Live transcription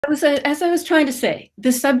As I was trying to say,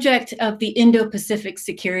 the subject of the Indo-Pacific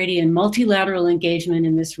security and multilateral engagement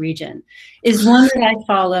in this region is one that I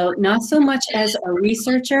follow not so much as a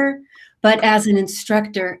researcher, but as an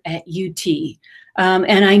instructor at UT.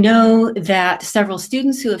 And I know that several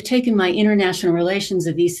students who have taken my International Relations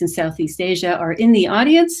of East and Southeast Asia are in the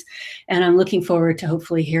audience, and I'm looking forward to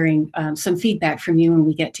hopefully hearing some feedback from you when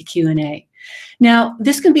we get to Q&A. Now,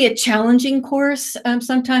 this can be a challenging course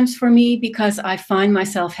sometimes for me because I find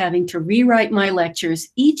myself having to rewrite my lectures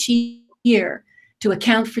each year to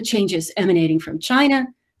account for changes emanating from China,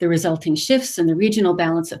 the resulting shifts in the regional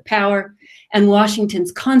balance of power, and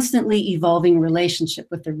Washington's constantly evolving relationship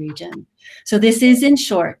with the region. So this is, in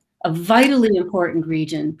short, a vitally important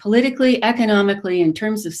region, politically, economically, in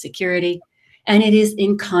terms of security, and it is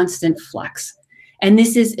in constant flux. And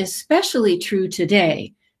this is especially true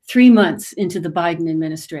today, 3 months into the Biden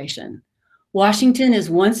administration. Washington is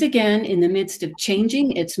once again in the midst of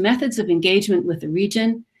changing its methods of engagement with the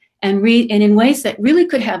region and in ways that really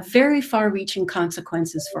could have very far-reaching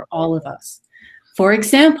consequences for all of us. For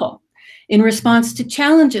example, in response to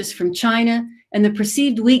challenges from China and the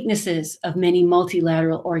perceived weaknesses of many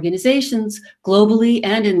multilateral organizations globally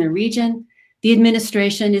and in the region, the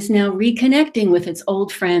administration is now reconnecting with its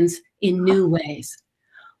old friends in new ways.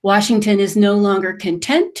 Washington is no longer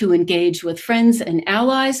content to engage with friends and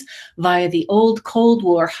allies via the old Cold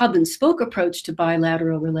War hub-and-spoke approach to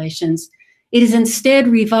bilateral relations. It has instead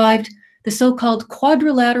revived the so-called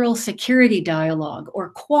Quadrilateral Security Dialogue,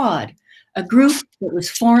 or QUAD, a group that was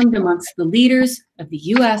formed amongst the leaders of the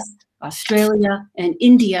US, Australia, and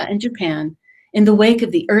India and Japan in the wake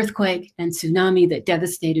of the earthquake and tsunami that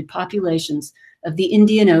devastated populations of the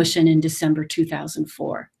Indian Ocean in December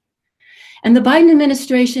 2004. And the Biden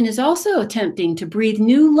administration is also attempting to breathe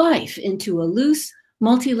new life into a loose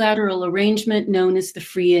multilateral arrangement known as the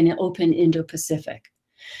Free and Open Indo-Pacific.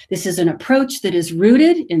 This is an approach that is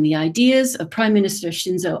rooted in the ideas of Prime Minister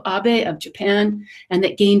Shinzo Abe of Japan and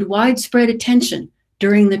that gained widespread attention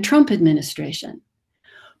during the Trump administration.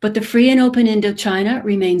 But the Free and Open Indochina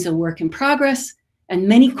remains a work in progress, and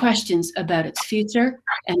many questions about its future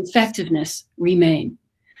and effectiveness remain.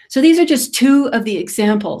 So these are just two of the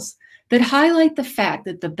examples that highlight the fact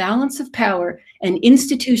that the balance of power and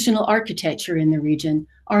institutional architecture in the region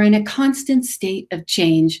are in a constant state of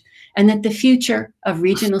change, and that the future of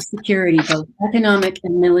regional security, both economic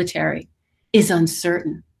and military, is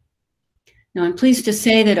uncertain. Now, I'm pleased to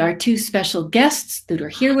say that our two special guests that are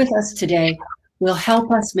here with us today will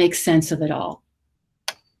help us make sense of it all.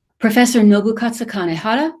 Professor Nobukatsu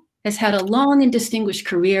Kanehara has had a long and distinguished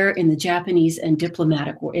career in the Japanese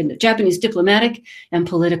diplomatic and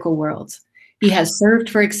political worlds. He has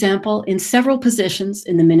served, for example, in several positions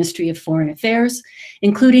in the Ministry of Foreign Affairs,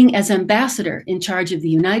 including as ambassador in charge of the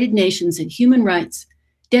United Nations in Human Rights,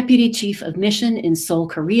 deputy chief of mission in Seoul,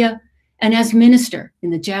 Korea, and as minister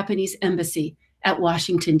in the Japanese embassy at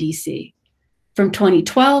Washington, D.C. From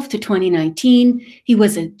 2012 to 2019, he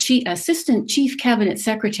was assistant chief cabinet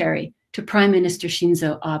secretary to Prime Minister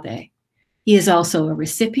Shinzo Abe. He is also a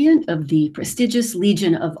recipient of the prestigious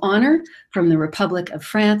Legion of Honor from the Republic of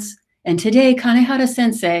France, and today Kanehara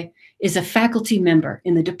Sensei is a faculty member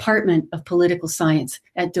in the Department of Political Science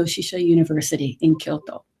at Doshisha University in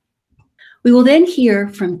Kyoto. We will then hear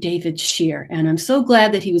from David Scheer, and I'm so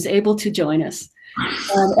glad that he was able to join us.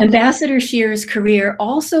 Ambassador Scheer's career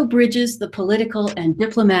also bridges the political and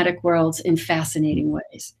diplomatic worlds in fascinating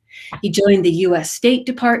ways. He joined the US State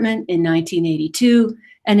Department in 1982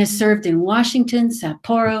 and has served in Washington,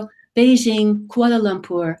 Sapporo, Beijing, Kuala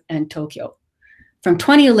Lumpur, and Tokyo. From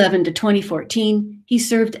 2011 to 2014, he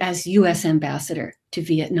served as US Ambassador to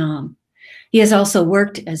Vietnam. He has also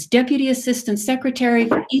worked as Deputy Assistant Secretary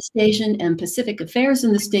for East Asian and Pacific Affairs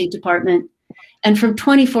in the State Department, and from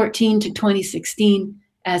 2014 to 2016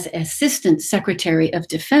 as Assistant Secretary of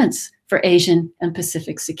Defense for Asian and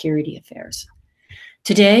Pacific Security Affairs.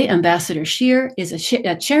 Today, Ambassador Scheer is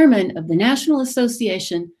a chairman of the National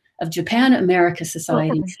Association of Japan-America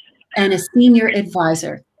Societies and a senior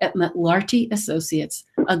advisor at McLarty Associates,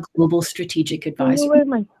 a global strategic advisory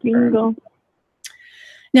firm.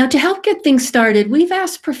 Now, to help get things started, we've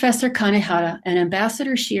asked Professor Kanehara and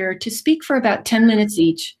Ambassador Scheer to speak for about 10 minutes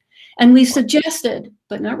each, and we've suggested,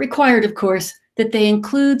 but not required, of course, that they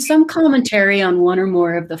include some commentary on one or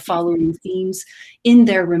more of the following themes in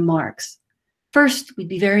their remarks. First, we'd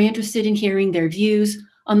be very interested in hearing their views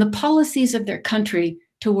on the policies of their country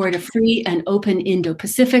toward a free and open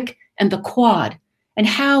Indo-Pacific and the Quad, and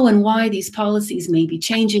how and why these policies may be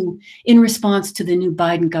changing in response to the new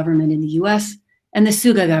Biden government in the US and the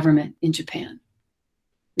Suga government in Japan.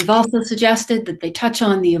 We've also suggested that they touch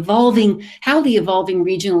on how the evolving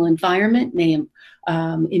regional environment may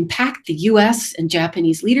impact the US and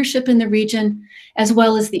Japanese leadership in the region, as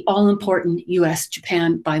well as the all-important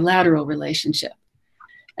US-Japan bilateral relationship.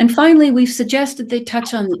 And finally, we've suggested they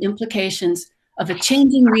touch on the implications of a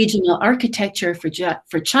changing regional architecture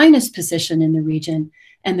for China's position in the region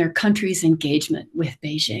and their country's engagement with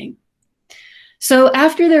Beijing. So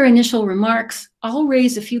after their initial remarks, I'll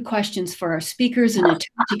raise a few questions for our speakers and attempt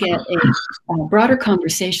to get a broader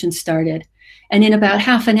conversation started. And in about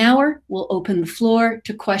half an hour, we'll open the floor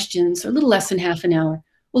to questions, or a little less than half an hour.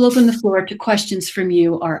 We'll open the floor to questions from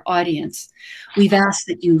you, our audience. We've asked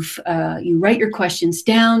that you write your questions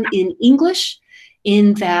down in English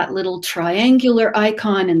in that little triangular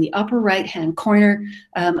icon in the upper right-hand corner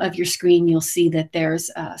of your screen. You'll see that there's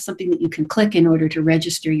something that you can click in order to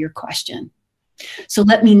register your question. So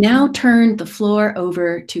let me now turn the floor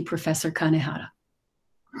over to Professor Kanehara.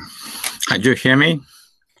 Did you hear me?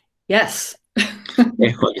 Yes.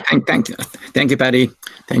 Thank you, Patty.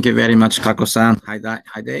 Thank you very much, Kako-san.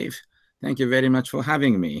 Hi, Dave. Thank you very much for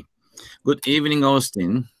having me. Good evening,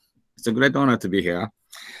 Austin. It's a great honor to be here.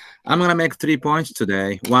 I'm going to make 3 points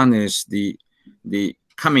today. One is the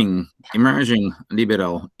coming emerging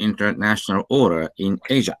liberal international order in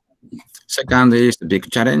Asia. Second is the big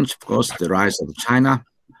challenge, of course, the rise of China.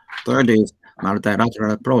 Third is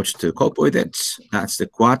multilateral approach to cope with it. That's the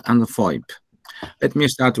Quad and the FOIP. Let me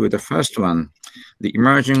start with the first one, the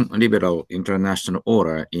emerging liberal international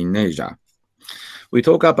order in Asia. We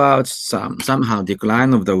talk about somehow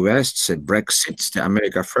decline of the West, Brexit, the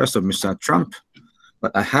America first of Mr. Trump.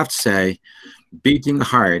 But I have to say, beating the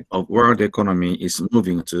heart of world economy is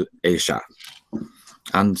moving to Asia.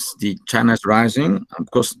 And China is rising. Of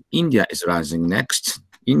course, India is rising next.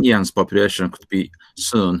 Indians' population could be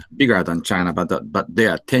soon bigger than China, but they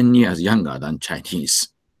are 10 years younger than Chinese.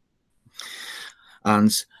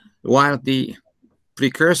 And while the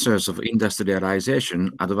precursors of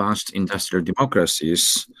industrialization, advanced industrial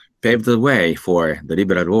democracies, paved the way for the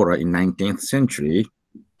liberal order in 19th century,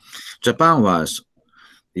 Japan was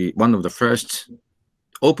one of the first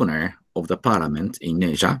opener of the parliament in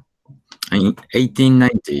Asia. In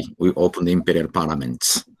 1890, we opened the imperial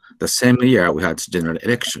parliaments. The same year, we had general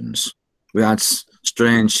elections. We had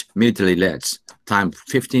strange military-led time,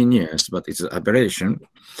 15 years, but it's an aberration.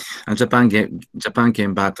 And Japan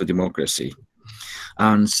came back to democracy.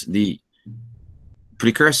 And the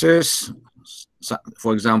precursors,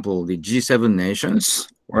 for example, the G7 nations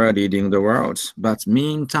were leading the world. But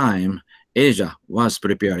meantime, Asia was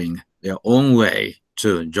preparing their own way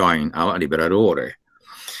to join our liberal order.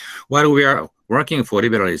 While we are working for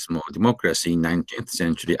liberalism or democracy in 19th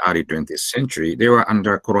century, early 20th century, they were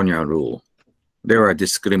under colonial rule. They were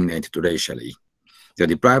discriminated racially. They were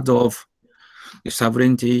deprived of the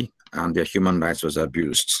sovereignty and their human rights was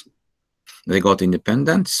abused. They got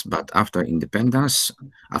independence, but after independence,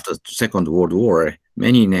 after the Second World War,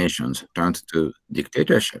 many nations turned to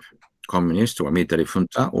dictatorship, communist or military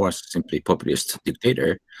junta or simply populist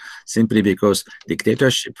dictator, simply because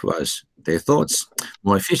dictatorship was, they thought,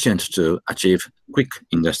 more efficient to achieve quick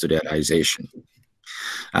industrialization.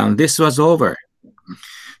 And this was over.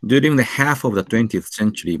 During the half of the 20th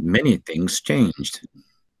century, many things changed.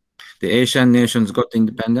 The Asian nations got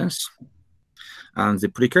independence, and the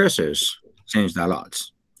precursors changed a lot.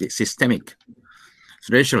 The systemic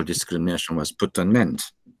racial discrimination was put an end,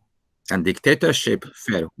 and dictatorship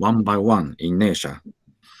fell one by one in Asia.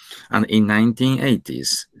 And in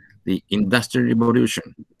 1980s, the Industrial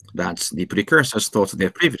Revolution, that's the precursors thought their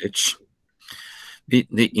privilege,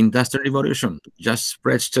 the Industrial Revolution just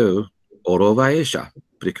spreads to all over Asia.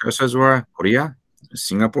 Precursors were Korea,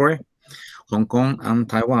 Singapore, Hong Kong, and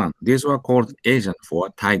Taiwan. These were called Asian for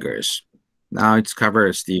tigers. Now it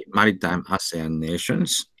covers the maritime ASEAN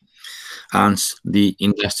nations, and the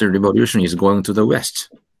Industrial Revolution is going to the West,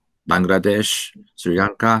 Bangladesh, Sri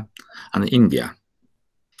Lanka, and India.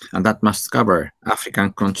 And that must cover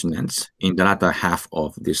African continents in the latter half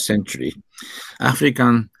of this century.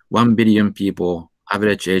 African, 1 billion people,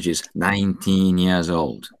 average age is 19 years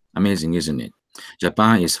old. Amazing, isn't it?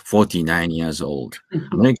 Japan is 49 years old.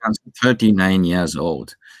 Americans, 39 years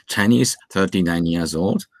old. Chinese, 39 years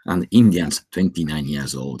old. And Indians, 29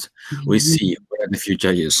 years old. We see where the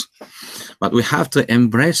future is. But we have to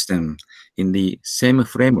embrace them in the same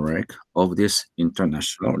framework of this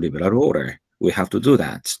international liberal order. We have to do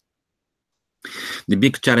that. The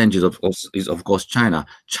big challenge is of course, China.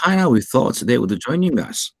 China, we thought they would join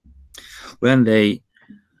us. When they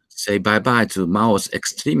say bye-bye to Mao's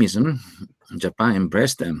extremism, Japan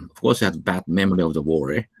embraced them. Of course, we had bad memory of the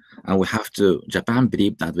war, and Japan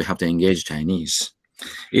believed that we have to engage Chinese.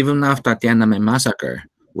 Even after Tiananmen massacre,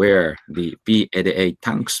 where the P-88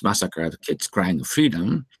 tanks massacred kids crying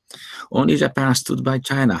freedom, only Japan stood by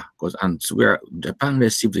China, and where Japan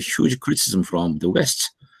received huge criticism from the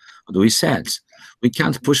West. But we said, we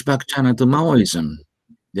can't push back China to Maoism.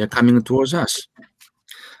 They're coming towards us.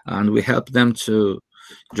 And we helped them to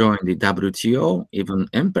join the WTO. Even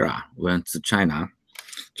Emperor went to China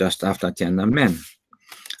just after Tiananmen.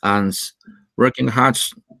 And working hard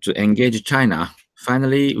to engage China,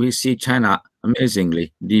 finally we see China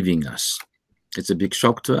amazingly leaving us. It's a big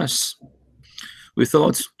shock to us. We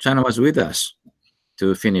thought China was with us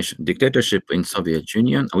to finish dictatorship in Soviet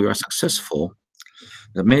Union. We were successful.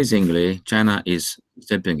 Amazingly, China is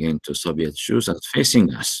stepping into Soviet shoes and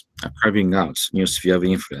facing us, carving out new sphere of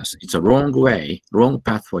influence. It's a wrong way, wrong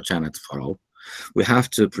path for China to follow. We have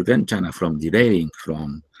to prevent China from derailing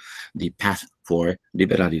from the path for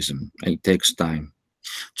liberalism. It takes time.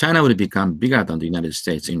 China will become bigger than the United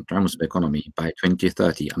States in terms of economy by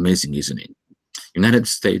 2030. Amazing, isn't it? United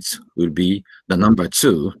States will be the number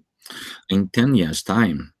 2 in 10 years'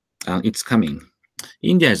 time. It's coming.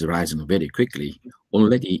 India is rising very quickly.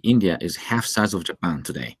 Already, India is half size of Japan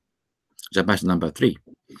today. Japan is number 3.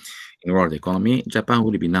 In world economy, Japan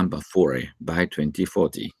will be number 4 by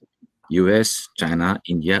 2040. US, China,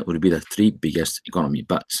 India will be the 3 biggest economy.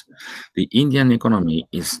 But the Indian economy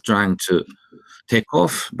is trying to take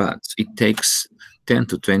off, but it takes 10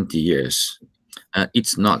 to 20 years.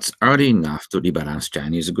 It's not early enough to rebalance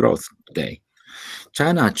Chinese growth today.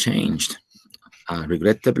 China changed.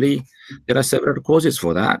 Regrettably, there are several causes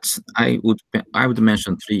for that. I would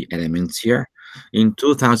mention 3 elements here. In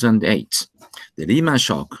 2008, the Lehman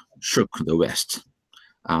shock shook the West,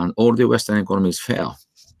 and all the Western economies fell.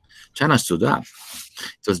 China stood up.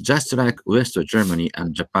 It was just like West Germany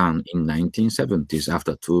and Japan in 1970s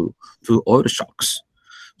after two oil shocks.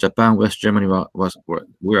 Japan, West Germany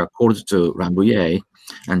were called to Rambouillet,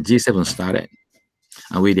 and G7 started,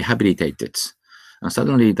 and we rehabilitated. And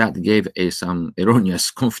suddenly that gave some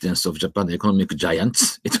erroneous confidence of Japan economic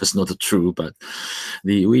giants. It was not true, but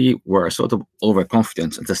we were sort of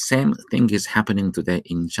overconfident. The same thing is happening today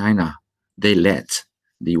in China. They led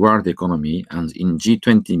the world economy, and in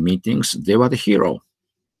G20 meetings, they were the hero.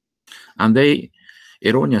 And they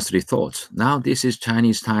erroneously thought, now this is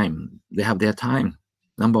Chinese time. They have their time.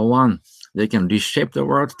 Number 1, they can reshape the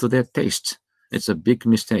world to their taste. It's a big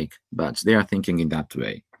mistake, but they are thinking in that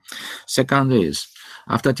way. Second is,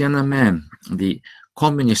 after Tiananmen, the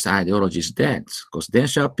communist ideology is dead, because Deng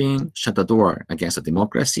Xiaoping shut the door against the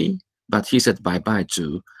democracy, but he said bye-bye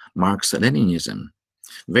to Marx-Leninism.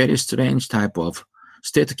 Very strange type of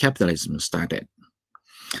state capitalism started.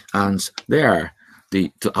 And there,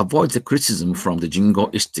 to avoid the criticism from the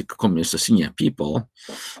jingoistic communist senior people,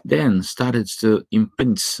 then started to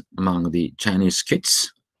imprint among the Chinese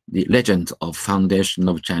kids the legend of foundation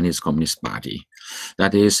of Chinese Communist Party.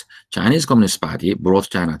 That is, Chinese Communist Party brought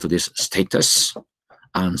China to this status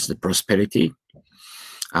and the prosperity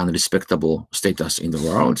and respectable status in the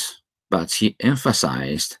world, but he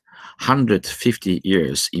emphasized 150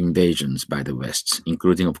 years invasions by the West,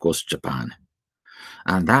 including, of course, Japan.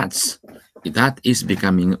 And that is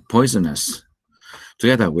becoming poisonous.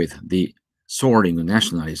 Together with the soaring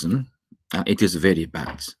nationalism, it is very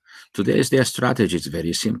bad. Today's their strategy is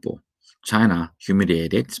very simple. China,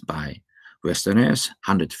 humiliated by Westerners,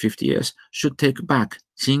 150 years, should take back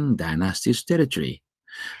Qing dynasty's territory.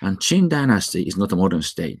 And Qing dynasty is not a modern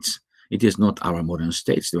state. It is not our modern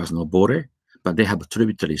states. There was no border, but they have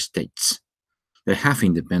tributary states. They're half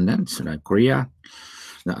independent, like Korea,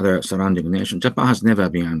 the other surrounding nations. Japan has never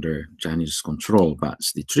been under Chinese control, but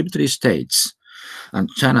the tributary states, and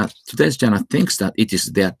China, today's China thinks that it is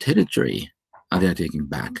their territory, and they are taking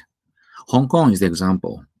back. Hong Kong is the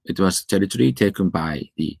example. It was territory taken by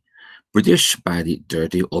the British by the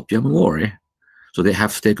Dirty Opium War, so they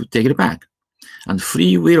have to take it back. And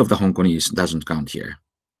free will of the Hong Kongese doesn't count here.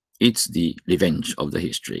 It's the revenge of the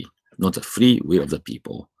history, not the free will of the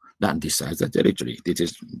people that decides the territory. This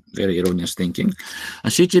is very erroneous thinking.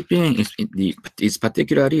 And Xi Jinping is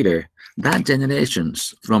particular leader. That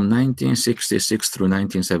generations from 1966 through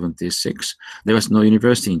 1976, there was no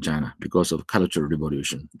university in China because of Cultural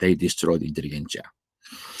Revolution. They destroyed intelligentsia.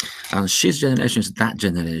 And Xi's generation is that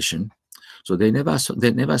generation. So they never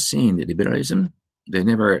seen the liberalism. They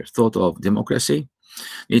never thought of democracy.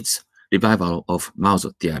 It's revival of Mao's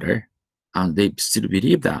theater. And they still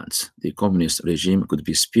believe that the communist regime could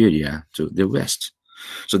be superior to the West.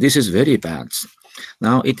 So this is very bad.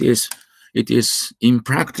 Now it is in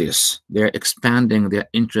practice, they're expanding their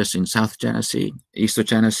interest in South China Sea, East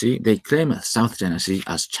China Sea. They claim South China Sea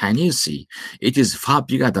as Chinese Sea. It is far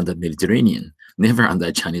bigger than the Mediterranean. never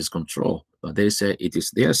under Chinese control. But they say it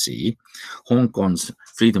is their sea. Hong Kong's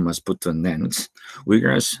freedom was put to an end.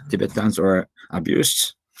 Uyghurs, Tibetans were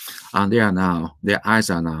abused, and their eyes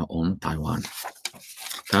are now on Taiwan.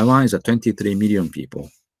 Taiwan is a 23 million people.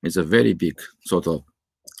 It's a very big sort of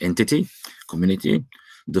entity, community.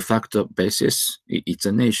 De facto basis, it's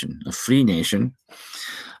a nation, a free nation.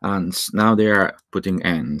 And now they are putting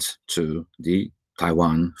end to the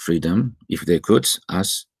Taiwan freedom, if they could,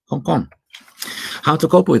 as Hong Kong. How to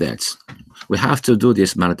cope with that? We have to do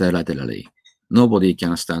this multilaterally. Nobody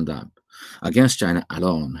can stand up against China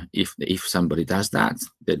alone. If somebody does that,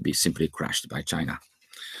 they'll be simply crushed by China.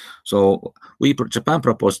 So Japan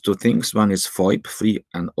proposed two things. One is FOIP, free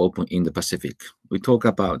and open Indo-Pacific. We talk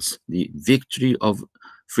about the victory of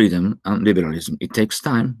freedom and liberalism. It takes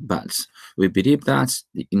time, but we believe that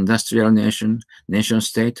the industrial nation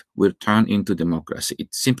state will turn into democracy.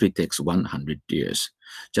 It simply takes 100 years.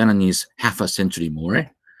 China needs half a century more,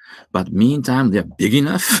 but meantime, they're big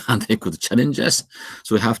enough and they could challenge us.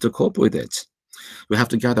 So we have to cope with it. We have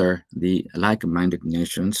to gather the like-minded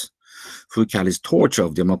nations who carries torch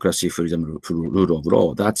of democracy, freedom, rule of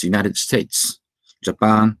law. That's United States,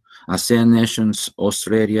 Japan, ASEAN nations,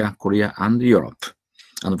 Australia, Korea, and Europe.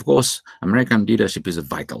 And of course, American leadership is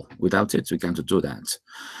vital. Without it, we can't do that.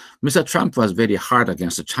 Mr. Trump was very hard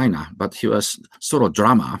against China, but he was sort of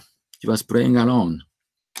drama. He was playing alone.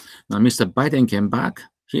 Now, Mr. Biden came back.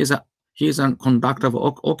 He is a conductor of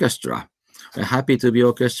orchestra. We're happy to be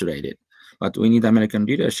orchestrated, but we need American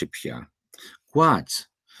leadership here. What?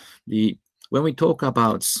 When we talk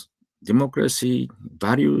about democracy,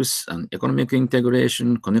 values, and economic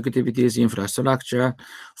integration, connectivities, infrastructure,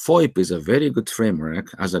 FOIP is a very good framework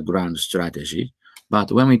as a grand strategy.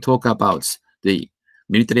 But when we talk about the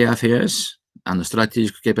military affairs and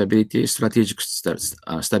strategic capabilities, strategic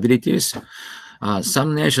stabilities,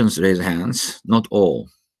 some nations raise hands, not all.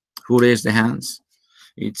 Who raised the hands?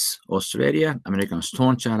 It's Australia, American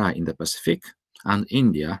Stormcharter in the Pacific, and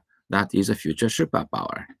India, that is a future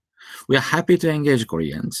superpower. We are happy to engage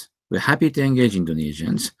Koreans. We're happy to engage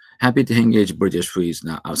Indonesians, happy to engage British who is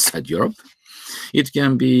now outside Europe. It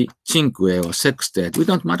can be Cinque or Sextet, we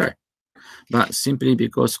don't matter. But simply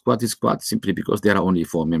because Quad is Quad, simply because there are only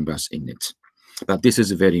 4 members in it. But this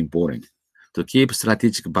is very important. To keep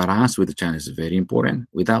strategic balance with China is very important.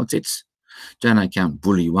 Without it, China can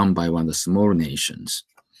bully one by one the small nations.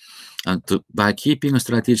 And by keeping a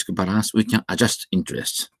strategic balance, we can adjust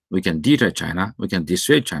interests. We can deter China, we can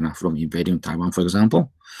dissuade China from invading Taiwan, for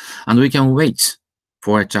example, and we can wait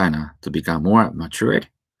for China to become more mature,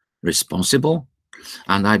 responsible.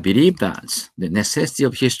 And I believe that the necessity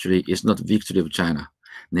of history is not victory of China.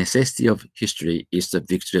 Necessity of history is the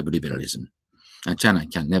victory of liberalism. And China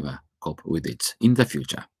can never cope with it in the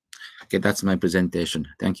future. Okay, that's my presentation.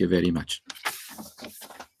 Thank you very much.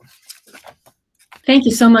 Thank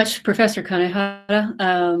you so much, Professor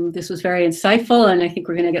Kanehara. This was very insightful, and I think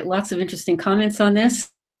we're going to get lots of interesting comments on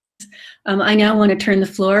this. I now want to turn the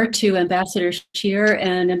floor to Ambassador Scheer.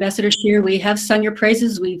 And Ambassador Scheer, we have sung your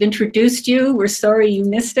praises. We've introduced you. We're sorry you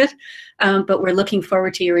missed it, but we're looking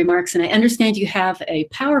forward to your remarks. And I understand you have a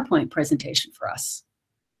PowerPoint presentation for us.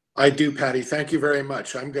 I do, Patty. Thank you very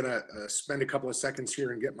much. I'm going to spend a couple of seconds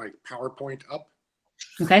here and get my PowerPoint up.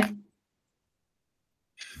 Okay.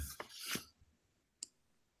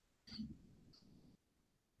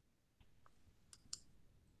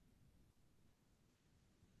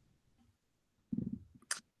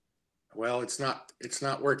 Well, it's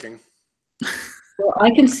not working. Well,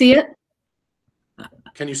 I can see it.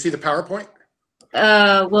 Can you see the PowerPoint?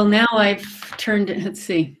 Well, now I've turned it. Let's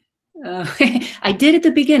see. I did at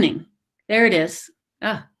the beginning. There it is.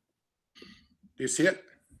 Ah. Do you see it?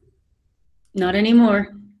 Not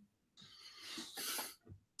anymore.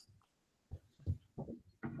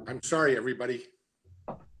 I'm sorry, everybody.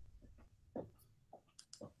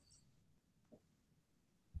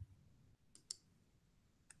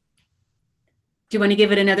 Do you want to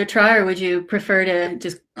give it another try, or would you prefer to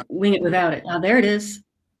just wing it without it? Oh, there it is.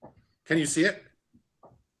 Can you see it?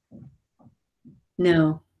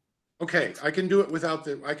 No. Okay, I can do it without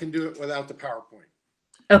the PowerPoint.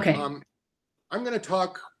 Okay. I'm going to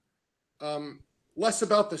talk less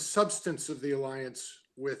about the substance of the alliance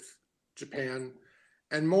with Japan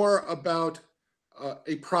and more about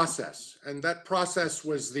a process. And that process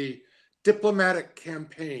was the diplomatic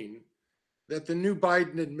campaign that the new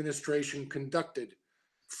Biden administration conducted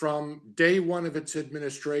from day one of its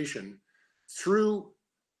administration through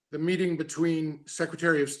the meeting between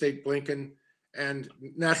Secretary of State Blinken and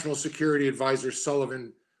National Security Advisor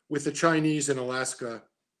Sullivan with the Chinese in Alaska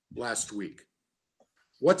last week.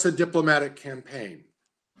 What's a diplomatic campaign?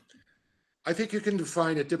 I think you can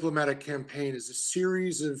define a diplomatic campaign as a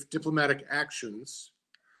series of diplomatic actions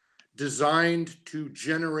designed to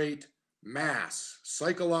generate mass,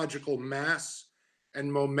 psychological mass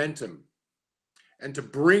and momentum, and to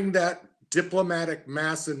bring that diplomatic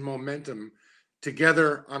mass and momentum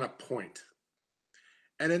together on a point.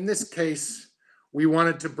 And in this case, we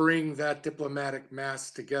wanted to bring that diplomatic mass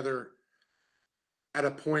together at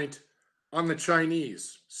a point on the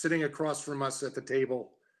Chinese, sitting across from us at the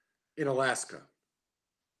table in Alaska.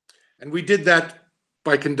 And we did that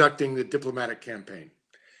by conducting the diplomatic campaign.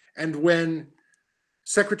 And when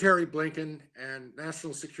Secretary Blinken and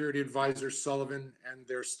National Security Advisor Sullivan and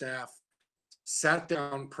their staff sat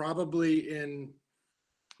down probably in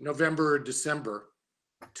November or December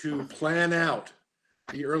to plan out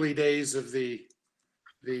the early days of the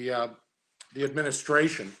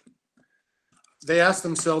administration, they asked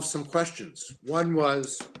themselves some questions. One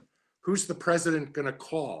was, who's the president going to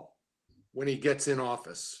call when he gets in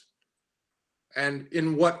office? And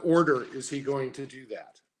in what order is he going to do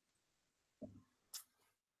that?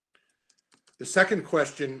 The second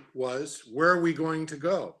question was, where are we going to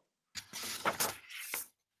go?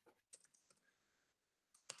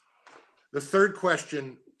 The third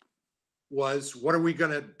question was, what are we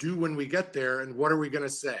going to do when we get there, and what are we going to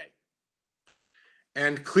say?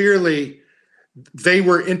 And clearly, they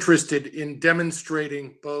were interested in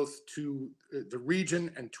demonstrating both to the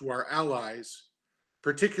region and to our allies,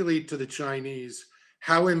 particularly to the Chinese,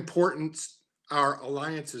 how important our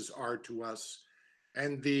alliances are to us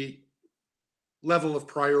and the level of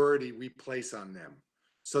priority we place on them.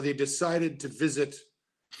 So they decided to visit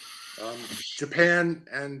Japan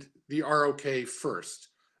and the ROK first.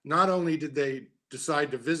 Not only did they decide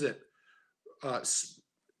to visit,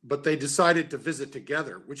 but they decided to visit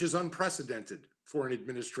together, which is unprecedented for an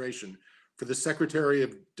administration, for the Secretary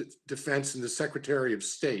of Defense and the Secretary of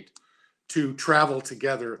State to travel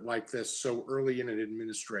together like this so early in an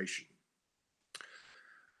administration.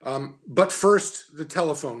 But first, the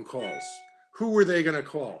telephone calls. Who were they going to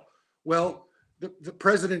call? Well, the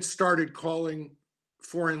president started calling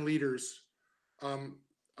foreign leaders on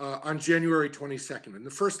January 22nd. And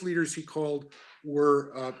the first leaders he called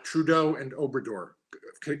were Trudeau and Obrador,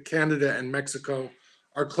 Canada and Mexico,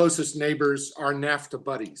 our closest neighbors, our NAFTA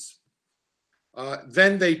buddies.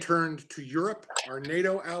 Then they turned to Europe, our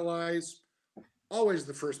NATO allies, always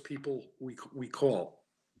the first people we call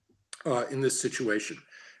in this situation.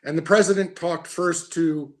 And the president talked first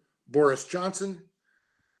to Boris Johnson,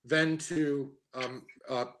 then to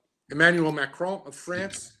Emmanuel Macron of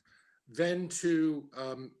France, then to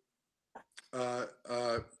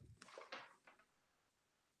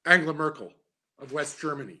Angela Merkel of West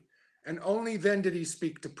Germany. And only then did he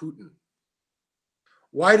speak to Putin.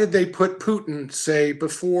 Why did they put Putin, say,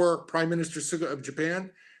 before Prime Minister Suga of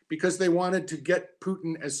Japan? Because they wanted to get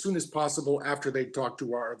Putin as soon as possible after they talked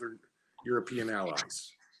to our other European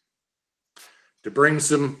allies, to bring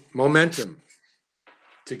some momentum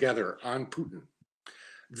together on Putin.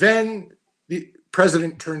 Then the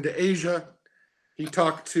president turned to Asia. He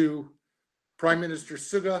talked to Prime Minister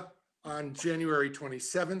Suga on January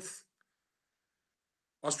 27th,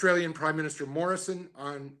 Australian Prime Minister Morrison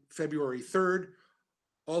on February 3rd,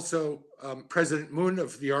 also President Moon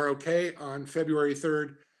of the ROK on February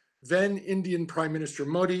 3rd, then Indian Prime Minister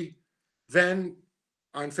Modi, then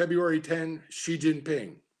on February 10, Xi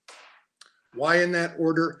Jinping. Why in that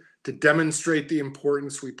order? To demonstrate the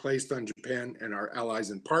importance we placed on Japan and our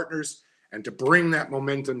allies and partners, and to bring that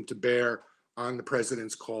momentum to bear on the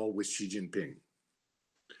president's call with Xi Jinping.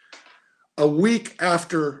 A week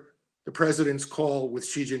after the president's call with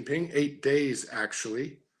Xi Jinping, 8 days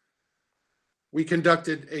actually, we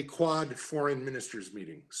conducted a Quad foreign ministers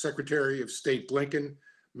meeting. Secretary of State Blinken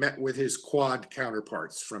met with his Quad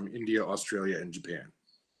counterparts from India, Australia, and Japan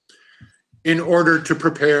in order to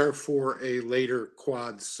prepare for a later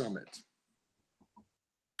Quad summit.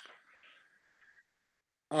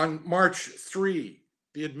 On March 3,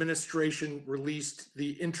 the administration released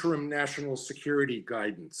the Interim National Security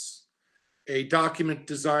Guidance, a document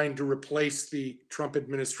designed to replace the Trump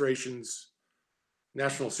administration's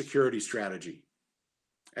national security strategy.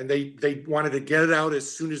 And they wanted to get it out as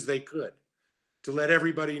soon as they could to let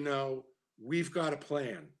everybody know, we've got a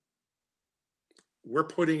plan. We're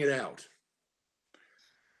putting it out.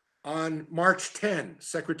 On March 10,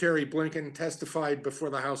 Secretary Blinken testified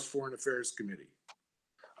before the House Foreign Affairs Committee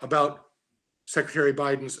about Secretary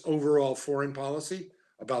Biden's overall foreign policy,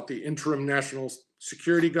 about the interim national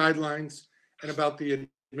security guidelines, and about the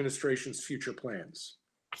administration's future plans.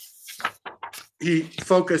 He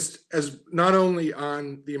focused as not only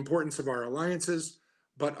on the importance of our alliances,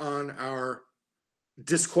 but on our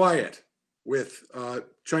disquiet with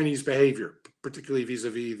Chinese behavior, particularly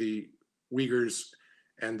vis-a-vis the Uyghurs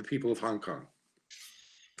and the people of Hong Kong.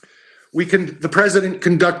 The president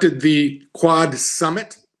conducted the Quad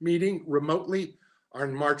Summit meeting remotely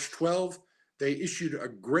on March 12. They issued a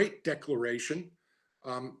great declaration,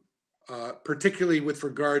 particularly with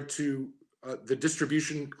regard to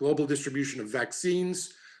the global distribution of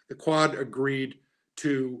vaccines. The Quad agreed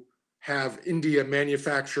to have India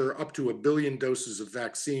manufacture up to 1 billion doses of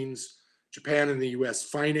vaccines. Japan and the US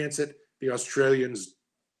finance it. The Australians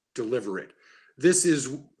deliver it. This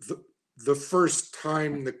is the first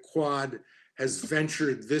time the Quad has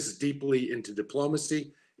ventured this deeply into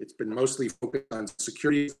diplomacy. It's been mostly focused on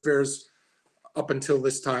security affairs up until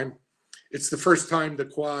this time. It's the first time the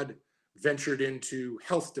Quad ventured into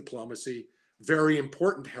health diplomacy, very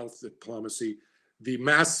important health diplomacy, the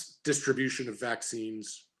mass distribution of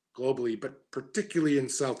vaccines globally, but particularly in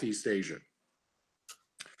Southeast Asia.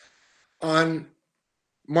 On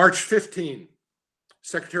March 15,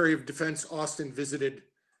 Secretary of Defense Austin visited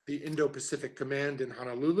the Indo-Pacific Command in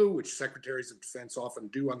Honolulu, which secretaries of defense often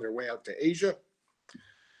do on their way out to Asia.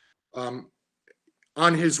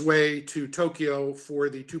 On his way to Tokyo for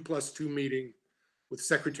the 2+2 meeting with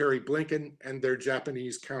Secretary Blinken and their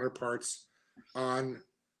Japanese counterparts on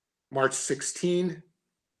March 16.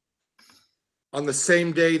 On the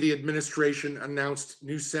same day, the administration announced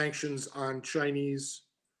new sanctions on Chinese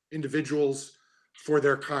individuals for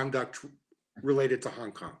their conduct related to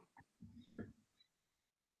Hong Kong.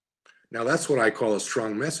 Now, that's what I call a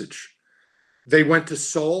strong message. They went to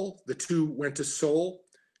Seoul, the two went to Seoul,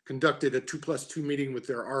 conducted a 2+2 meeting with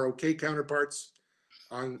their ROK counterparts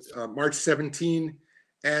on March 17,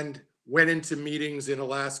 and went into meetings in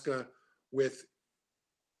Alaska with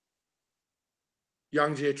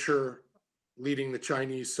Yang Jiechi leading the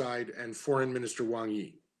Chinese side and Foreign Minister Wang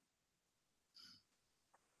Yi.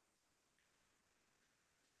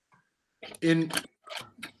 In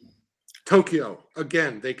Tokyo,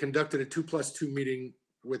 again, they conducted a 2+2 meeting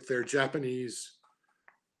with their Japanese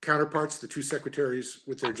counterparts, the two secretaries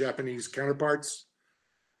with their Japanese counterparts.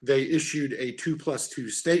 They issued a 2+2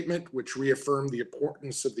 statement, which reaffirmed the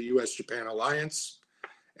importance of the US-Japan alliance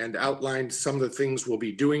and outlined some of the things we'll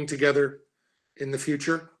be doing together in the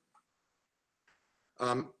future.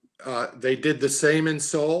 They did the same in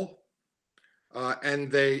Seoul,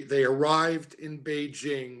 and they arrived in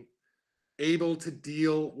Beijing able to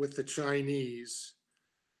deal with the Chinese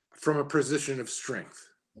from a position of strength.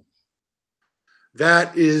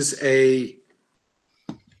 That is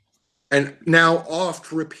and now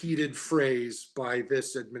oft repeated phrase by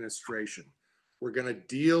this administration. We're going to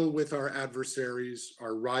deal with our adversaries,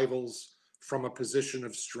 our rivals, from a position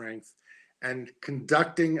of strength. And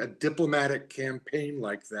conducting a diplomatic campaign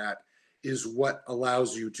like that is what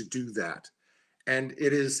allows you to do that. And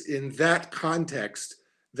it is in that context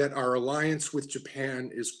that our alliance with Japan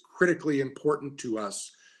is critically important to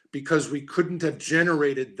us, because we couldn't have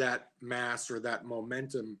generated that mass or that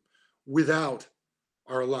momentum without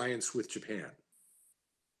our alliance with Japan.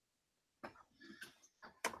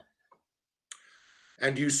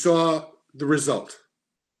 And you saw the result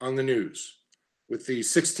on the news with the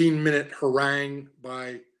 16-minute harangue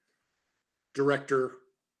by Director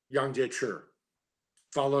Yang Jiechi,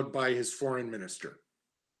 followed by his foreign minister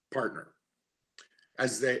partner,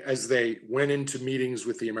 as they went into meetings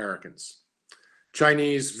with the Americans.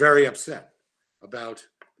 Chinese very upset about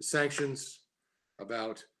the sanctions,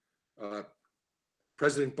 about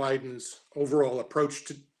President Biden's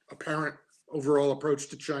apparent overall approach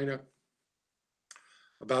to China,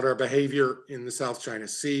 about our behavior in the South China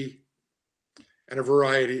Sea, and a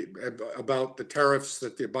variety about the tariffs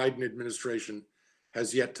that the Biden administration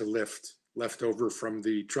has yet to left over from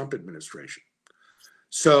the Trump administration.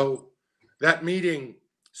 So that meeting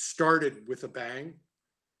started with a bang,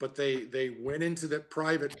 but they went into the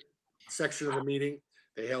private section of the meeting.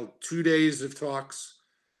 They held 2 days of talks.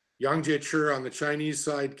 Yang Jiechi on the Chinese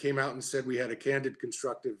side came out and said we had a candid,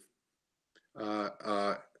 constructive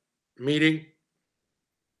meeting.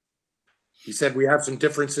 He said we have some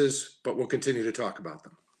differences, but we'll continue to talk about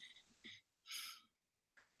them.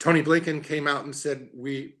 Tony Blinken came out and said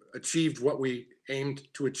we achieved what we aimed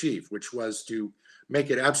to achieve, which was to make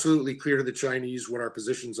it absolutely clear to the Chinese what our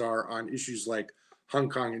positions are on issues like Hong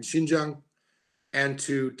Kong and Xinjiang, and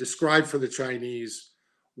to describe for the Chinese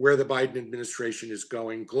where the Biden administration is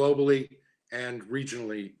going globally and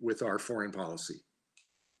regionally with our foreign policy.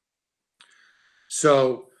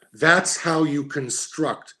 So that's how you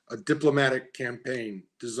construct a diplomatic campaign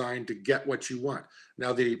designed to get what you want.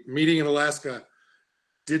 Now, the meeting in Alaska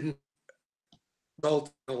didn't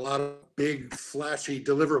result in a lot of big, flashy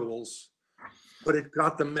deliverables, but it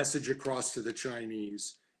got the message across to the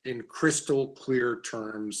Chinese in crystal clear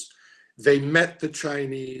terms. They met the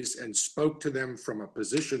Chinese and spoke to them from a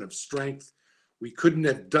position of strength. We couldn't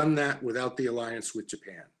have done that without the alliance with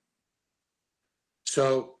Japan.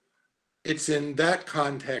 So it's in that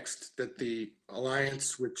context that the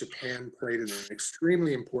alliance with Japan played an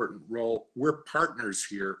extremely important role. We're partners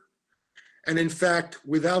here. And in fact,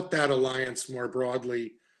 without that alliance more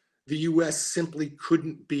broadly, the US simply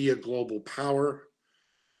couldn't be a global power.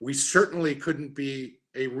 We certainly couldn't be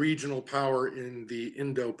a regional power in the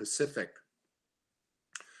Indo-Pacific.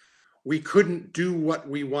 We couldn't do what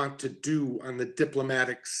we want to do on the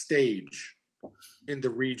diplomatic stage in the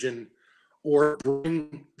region or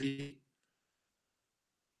bring the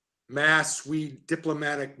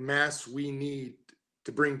diplomatic mass we need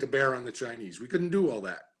to bring to bear on the Chinese. We couldn't do all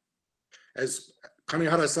that. As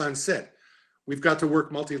Kanehara-san said, we've got to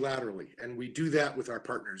work multilaterally, and we do that with our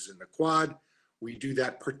partners in the Quad. We do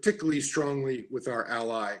that particularly strongly with our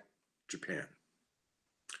ally, Japan.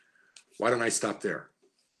 Why don't I stop there?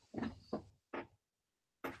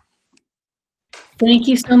 Thank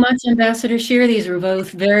you so much, Ambassador Scheer. These were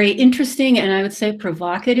both very interesting and I would say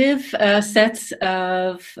provocative sets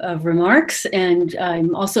of remarks. And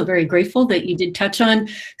I'm also very grateful that you did touch on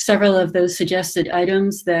several of those suggested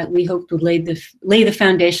items that we hoped would lay the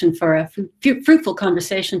foundation for a fruitful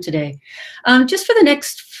conversation today. Just for the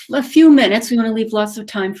next few minutes, we want to leave lots of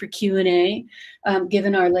time for Q&A,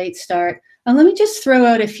 given our late start. Let me just throw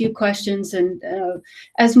out a few questions, and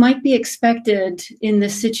as might be expected in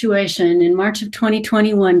this situation, in March of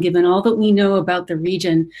 2021, given all that we know about the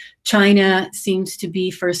region, China seems to be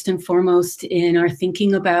first and foremost in our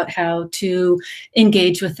thinking about how to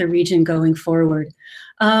engage with the region going forward.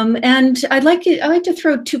 And I'd like to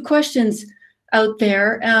throw two questions out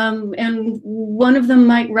there, and one of them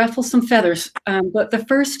might ruffle some feathers. But the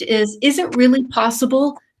first is it really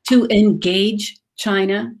possible to engage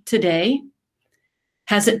China today?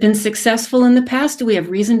 Has it been successful in the past? Do we have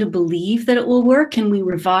reason to believe that it will work? Can we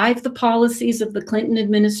revive the policies of the Clinton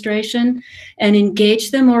administration and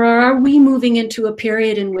engage them? Or are we moving into a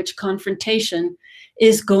period in which confrontation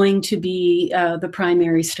is going to be the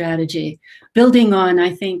primary strategy, building on,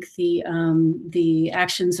 I think, the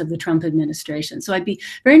actions of the Trump administration? So I'd be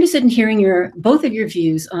very interested in hearing both of your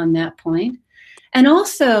views on that point. And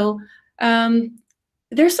also,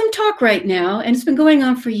 there's some talk right now, and it's been going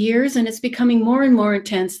on for years, and it's becoming more and more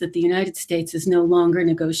intense, that the United States is no longer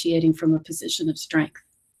negotiating from a position of strength.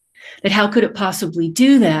 That how could it possibly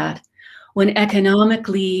do that when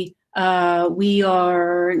economically we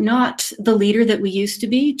are not the leader that we used to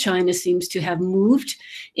be? China seems to have moved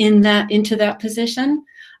into that position.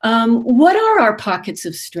 What are our pockets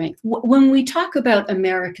of strength? When we talk about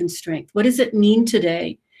American strength, what does it mean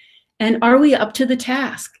today? And are we up to the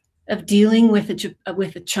task of dealing with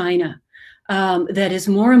a China that is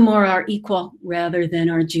more and more our equal rather than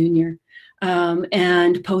our junior,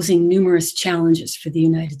 and posing numerous challenges for the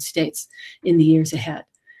United States in the years ahead?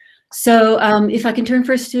 So if I can turn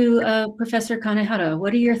first to Professor Kanehara,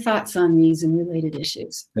 what are your thoughts on these and related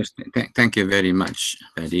issues? Thank you very much,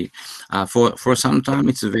 Betty. For some time,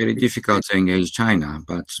 it's very difficult to engage China,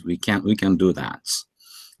 but we can do that.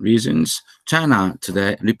 Reasons: China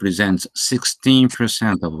today represents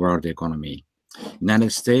 16% of world economy.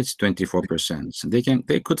 United States 24%.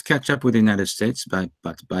 They could catch up with the United States, but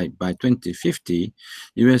by 2050,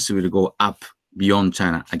 US will go up beyond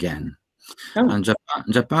China again. Oh. And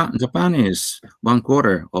Japan is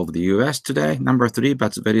 1/4 of the US today, number 3,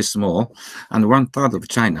 but very small, and 1/3 of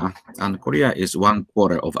China. And Korea is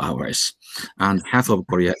 1/4 of ours, and half of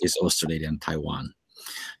Korea is Australia and Taiwan.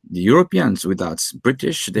 The Europeans, without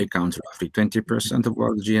British, they count roughly 20% of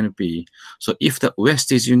world GNP. So if the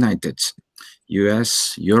West is united,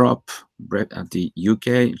 US, Europe, the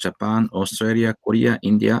UK, Japan, Australia, Korea,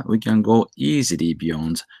 India, we can go easily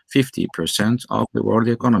beyond 50% of the world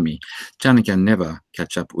economy. China can never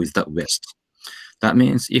catch up with the West. That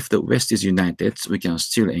means if the West is united, we can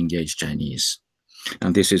still engage Chinese.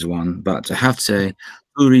 And this is one, but I have to say,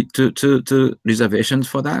 two reservations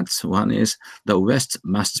for that. One is the West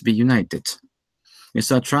must be united.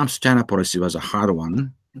 Mr. Trump's China policy was a hard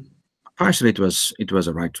one. Partially, it was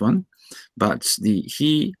a right one, but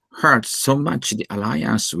he hurt so much the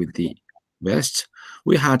alliance with the West.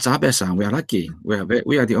 We had Abe-san. We are lucky.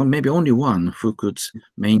 We are the maybe only one who could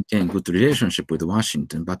maintain good relationship with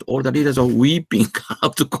Washington. But all the leaders are weeping how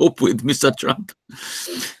to cope with Mr. Trump.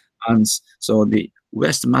 And so the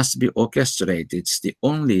West must be orchestrated. It's the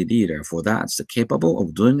only leader for that capable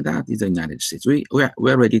of doing that is the United States.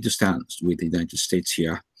 We're ready to stand with the United States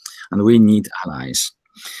here, and we need allies.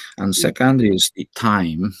 And second is the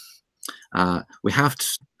time. We have to.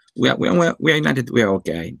 We are united. We are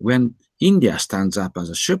okay. When India stands up as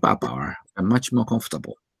a superpower, we're much more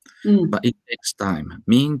comfortable. But it takes time.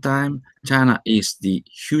 Meantime, China is the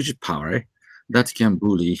huge power that can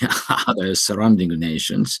bully other surrounding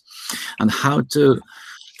nations, and how to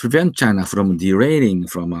prevent China from derailing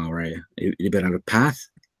from our liberal path.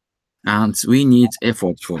 And we need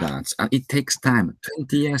effort for that. And it takes time.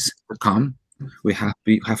 20 years to come. We have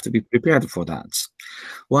to be prepared for that.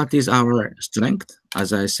 What is our strength?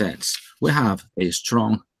 As I said, we have a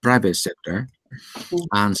strong private sector,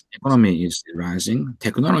 and economy is rising.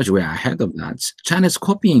 Technology, we are ahead of that. China is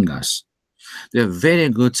copying us. They are very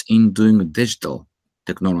good in doing digital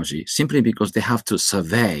technology simply because they have to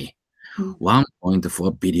survey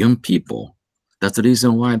 1.4 billion people. That's the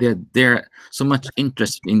reason why they're so much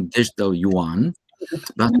interested in digital yuan.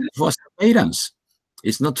 But for surveillance,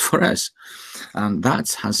 it's not for us. And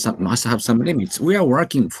that must have some limits. We are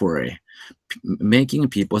working for making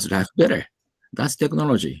people's life better. That's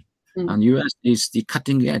technology. And US is the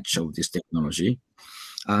cutting edge of this technology.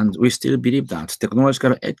 And we still believe that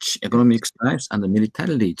technological edge, economic strengths, and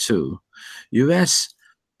militarily too. US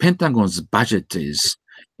Pentagon's budget is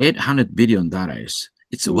 $800 billion.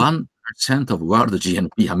 It's 1% of world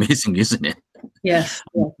GNP. Amazing, isn't it? Yes.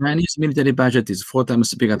 Chinese military budget is 4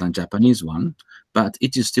 times bigger than Japanese one, but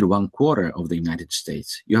it is still 1/4 of the United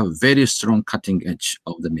States. You have very strong cutting edge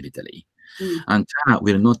of the military. And China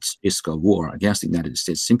will not risk a war against the United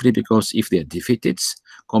States simply because if they are defeated,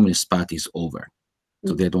 Communist Party is over.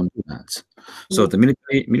 So they don't do that. So the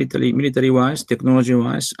military-wise,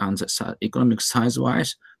 technology-wise, and economic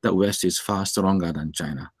size-wise, the West is far stronger than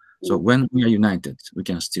China. So when we are united, we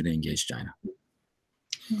can still engage China.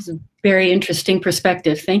 That's a very interesting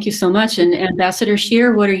perspective. Thank you so much. And Ambassador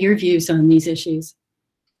Scheer, what are your views on these issues?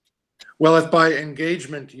 Well, if by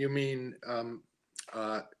engagement you mean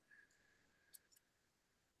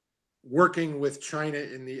working with China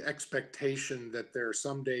in the expectation that they're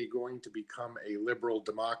someday going to become a liberal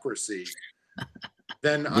democracy,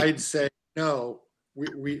 then I'd say no,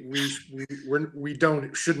 we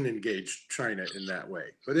shouldn't engage China in that way.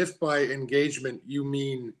 But if by engagement you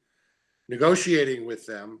mean negotiating with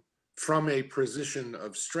them from a position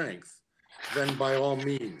of strength, then by all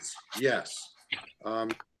means, yes.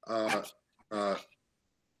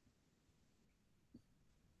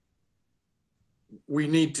 We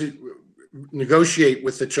need to negotiate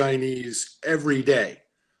with the Chinese every day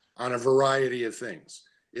on a variety of things.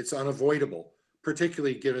 It's unavoidable,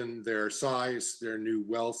 particularly given their size, their new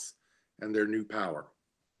wealth, and their new power.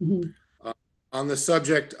 On the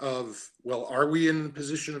subject of, well, are we in a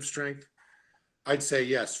position of strength? I'd say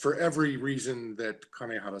yes, for every reason that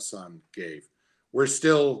Kanehara-san gave. We're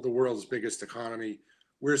still the world's biggest economy.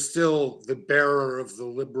 We're still the bearer of the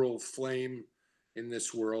liberal flame in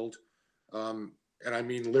this world. And I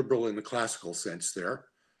mean liberal in the classical sense there.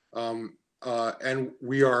 And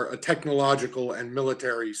we are a technological and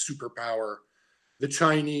military superpower. The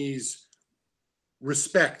Chinese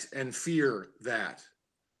respect and fear that,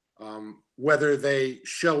 whether they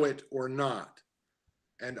show it or not.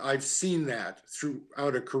 And I've seen that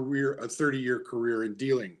throughout a 30-year career in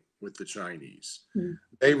dealing with the Chinese.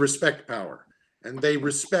 They respect power, and they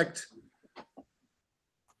respect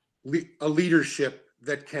a leadership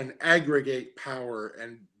that can aggregate power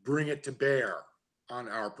and bring it to bear on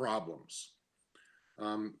our problems.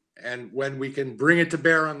 And when we can bring it to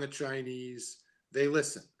bear on the Chinese, they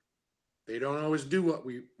listen. They don't always do what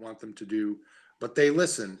we want them to do, but they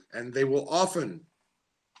listen, and they will often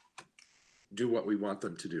do what we want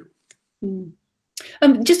them to do.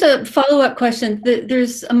 Just a follow-up question.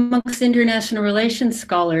 There's amongst international relations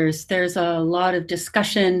scholars, there's a lot of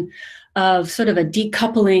discussion of sort of a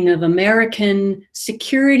decoupling of American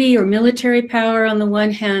security or military power on the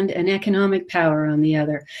one hand and economic power on the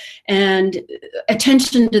other, and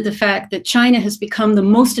attention to the fact that China has become the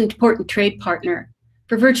most important trade partner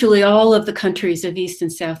for virtually all of the countries of East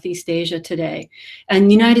and Southeast Asia today. And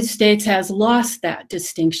the United States has lost that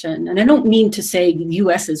distinction. And I don't mean to say the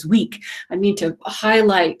US is weak. I mean to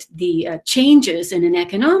highlight the changes in an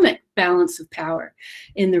economic balance of power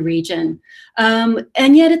in the region. And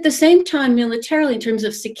yet at the same time, militarily, in terms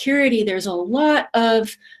of security, there's a lot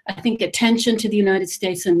of, I think, attention to the United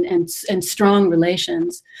States and strong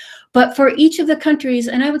relations. But for each of the countries,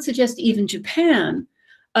 and I would suggest even Japan,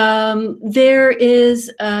 there is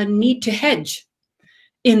a need to hedge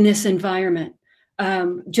in this environment.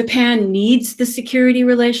 Japan needs the security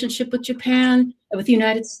relationship with with the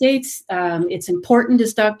United States. It's important,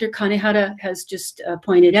 as Dr. Kanehara has just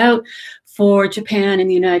pointed out, for Japan and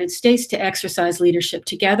the United States to exercise leadership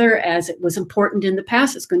together, as it was important in the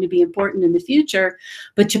past. It's going to be important in the future.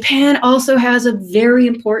 But Japan also has a very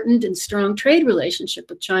important and strong trade relationship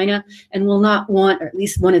with China and will not want, or at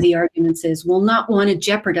least one of the arguments is, will not want to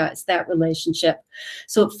jeopardize that relationship.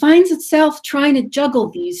 So it finds itself trying to juggle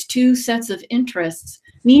these two sets of interests.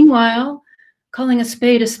 Meanwhile, calling a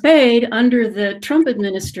spade under the Trump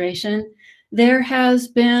administration, there has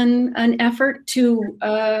been an effort to,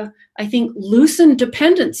 I think, loosen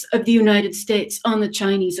dependence of the United States on the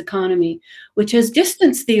Chinese economy, which has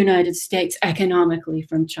distanced the United States economically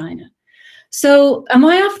from China. So am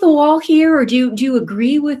I off the wall here, or do you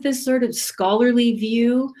agree with this sort of scholarly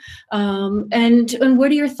view? And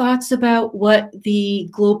what are your thoughts about what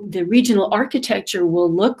the regional architecture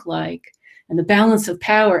will look like and the balance of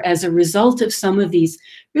power as a result of some of these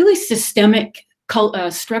really systemic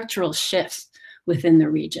structural shifts within the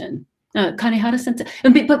region? Kanehara-sensei.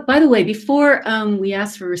 But by the way, before we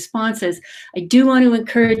ask for responses, I do want to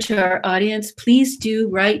encourage our audience, please do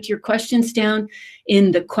write your questions down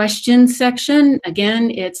in the questions section.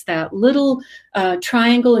 Again, it's that little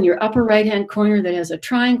triangle in your upper right-hand corner that has a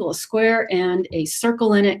triangle, a square, and a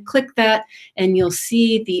circle in it. Click that, and you'll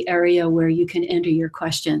see the area where you can enter your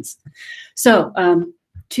questions. So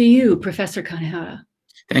to you, Professor Kanehara.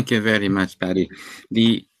 Thank you very much, Patty.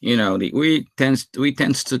 We tend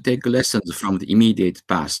to take lessons from the immediate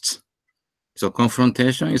past. So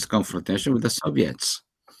confrontation is confrontation with the Soviets.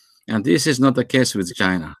 And this is not the case with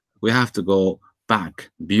China. We have to go back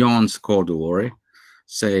beyond Cold War.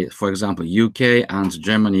 Say, for example, UK and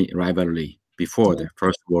Germany rivalry before the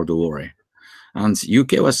First World War. And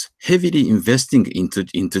UK was heavily investing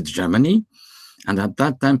into Germany. And at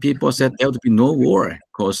that time, people said there would be no war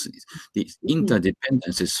because the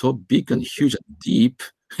interdependence is so big and huge and deep.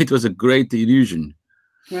 It was a great illusion.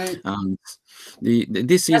 Right.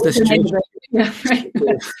 This is the situation. Yeah, right.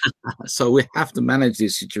 So we have to manage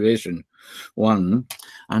this situation, one.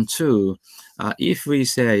 And two, if we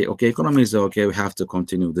say, okay, economy is okay, we have to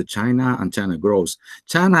continue with China and China grows.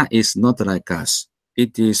 China is not like us.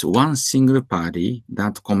 It is one single party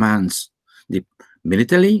that commands the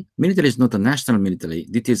military is not a national military.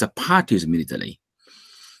 It is a party's military.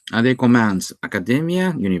 And they command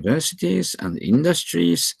academia, universities, and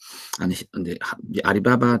industries, and the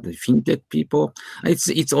Alibaba, the fintech people.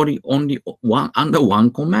 It's only one under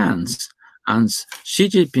one command. And Xi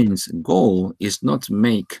Jinping's goal is not to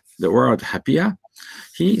make the world happier.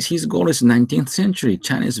 His goal is 19th century.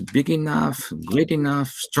 China is big enough, great enough,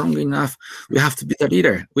 strong enough. We have to be the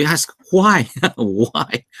leader. We ask why?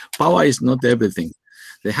 Why? Power is not everything.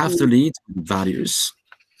 They have to lead values,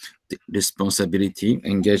 the responsibility,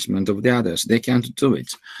 engagement of the others. They can't do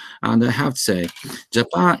it. And I have to say,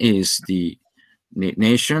 Japan is the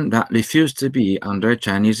nation that refused to be under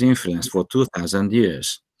Chinese influence for 2,000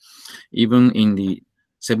 years. Even in the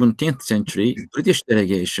 17th century, British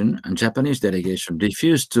delegation and Japanese delegation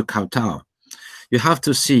refused to kowtow. You have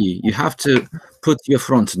to put your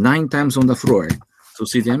front 9 times on the floor to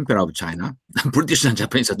see the emperor of China. British and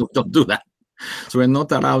Japanese don't do that. So we're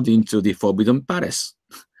not allowed into the Forbidden Palace.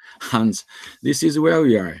 And this is where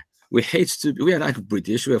we are. We are like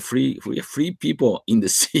British, we are free people in the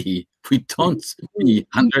sea. We don't be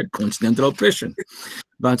under continental oppression.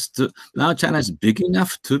 But now China is big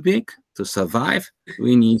enough, too big to survive.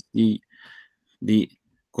 We need the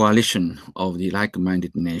coalition of the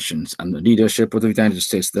like-minded nations and the leadership of the United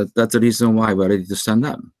States. That's the reason why we're ready to stand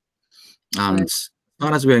up. And as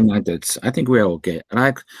far as we're united, I think we're okay.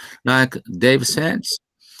 Like Dave said,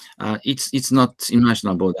 it's not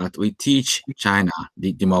imaginable that we teach China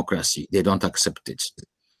the democracy. They don't accept it.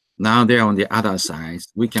 Now they're on the other side.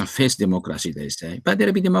 We can face democracy, they say, but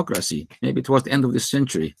there'll be democracy. Maybe towards the end of the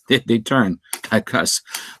century, they turn like us.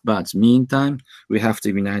 But meantime, we have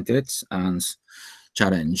to be united and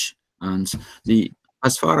challenge. And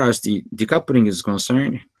as far as the decoupling is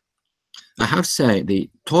concerned, I have to say the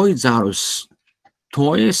Toys R Us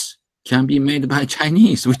toys can be made by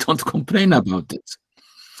Chinese. We don't complain about it.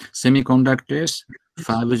 Semiconductors,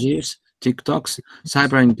 5Gs, TikToks,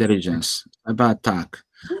 cyber intelligence, cyber attack,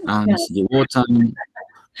 and the wartime,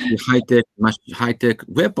 the high-tech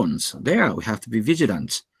weapons. There, we have to be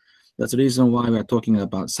vigilant. That's the reason why we're talking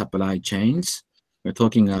about supply chains. We're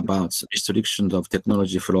talking about restrictions of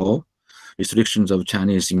technology flow, restrictions of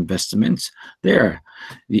Chinese investments. There,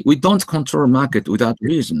 we don't control market without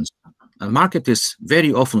reasons. The market is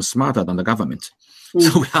very often smarter than the government.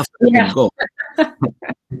 So we have to let them go.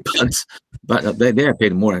 But they are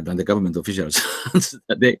paid more than the government officials.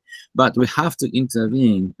 But we have to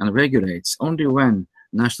intervene and regulate only when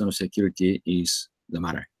national security is the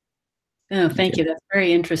matter. Oh, thank you. That's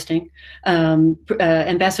very interesting.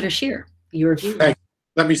 Ambassador Scheer, your view.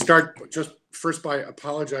 Let me start just first by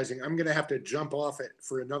apologizing. I'm going to have to jump off it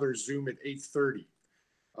for another Zoom at 8:30.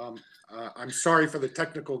 I'm sorry for the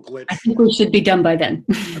technical glitch. I think we should be done by then.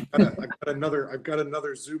 I've got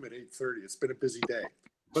another Zoom at 8:30. It's been a busy day.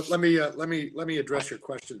 But let me address your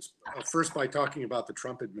questions first by talking about the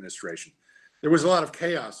Trump administration. There was a lot of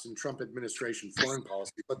chaos in Trump administration foreign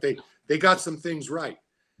policy, but they got some things right.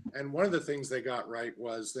 And one of the things they got right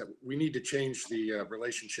was that we need to change the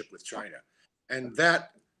relationship with China. And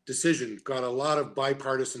that decision got a lot of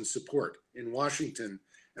bipartisan support in Washington,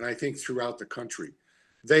 and I think throughout the country.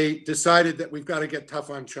 They decided that we've got to get tough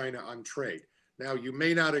on China on trade. Now, you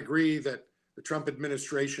may not agree that the Trump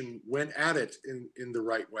administration went at it in the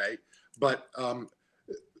right way, but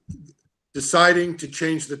deciding to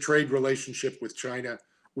change the trade relationship with China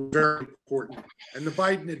was very important. And the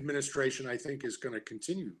Biden administration, I think, is going to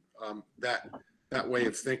continue that way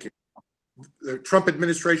of thinking. The Trump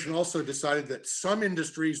administration also decided that some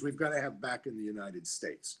industries we've got to have back in the United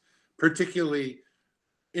States, particularly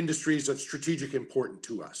industries of strategic importance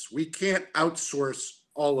to us. We can't outsource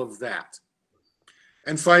all of that.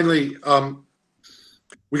 And finally,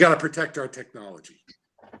 we got to protect our technology.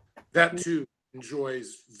 That too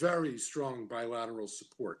enjoys very strong bilateral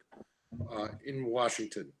support in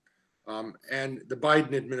Washington. And the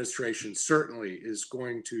Biden administration certainly is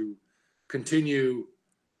going to continue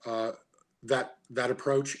that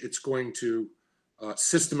approach. It's going to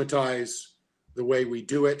systematize the way we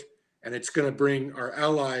do it, and it's going to bring our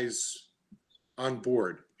allies on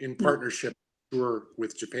board in partnership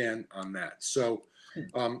with Japan on that. So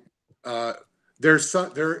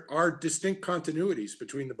there are distinct continuities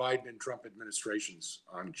between the Biden and Trump administrations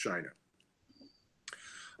on China.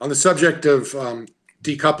 On the subject of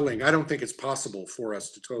decoupling, I don't think it's possible for us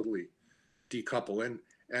to totally decouple.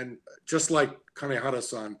 And just like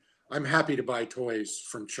Kanehara-san, I'm happy to buy toys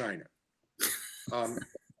from China.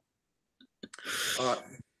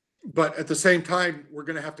 But at the same time, we're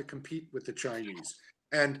going to have to compete with the Chinese,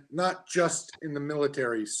 and not just in the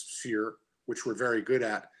military sphere, which we're very good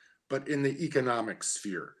at, but in the economic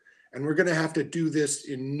sphere. And we're going to have to do this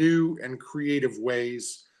in new and creative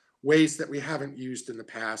ways that we haven't used in the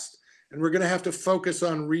past. And we're going to have to focus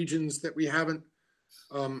on regions that we haven't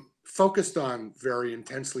focused on very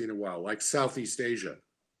intensely in a while, like Southeast Asia.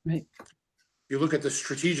 Right. You look at the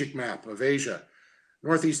strategic map of Asia.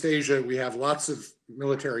 Northeast Asia, we have lots of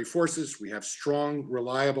military forces. We have strong,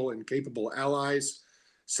 reliable, and capable allies.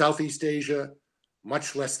 Southeast Asia,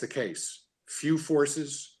 much less the case. Few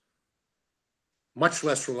forces, much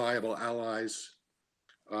less reliable allies.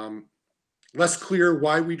 Less clear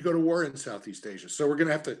why we'd go to war in Southeast Asia. So we're going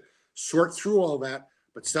to have to sort through all that.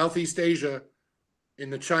 But Southeast Asia, in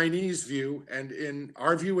the Chinese view and in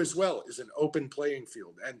our view as well, is an open playing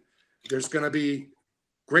field. And there's going to be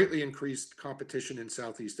greatly increased competition in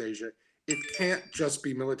Southeast Asia. It can't just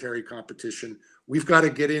be military competition. We've got to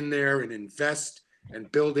get in there and invest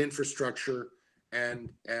and build infrastructure and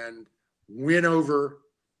win over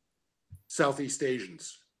Southeast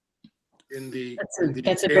Asians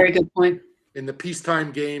that's a very good point. In the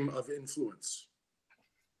peacetime game of influence.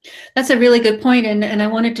 That's a really good point. And I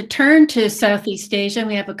wanted to turn to Southeast Asia. And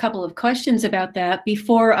we have a couple of questions about that.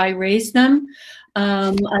 Before I raise them,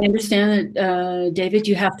 I understand that, David,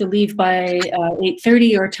 you have to leave by 8:30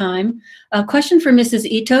 your time. A question for Mrs.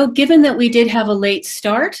 Ito. Given that we did have a late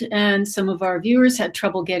start and some of our viewers had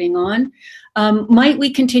trouble getting on, might we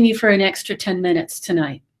continue for an extra 10 minutes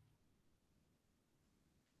tonight?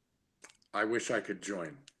 I wish I could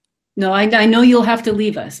join. No, I know you'll have to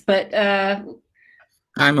leave us, but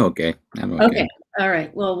I'm okay. Okay. All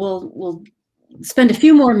right. Well, we'll spend a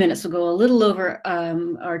few more minutes. We'll go a little over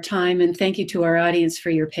our time, and thank you to our audience for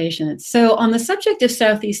your patience. So on the subject of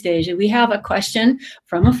Southeast Asia, we have a question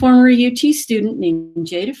from a former UT student named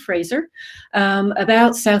Jada Fraser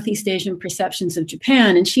about Southeast Asian perceptions of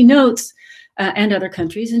Japan. And she notes, and other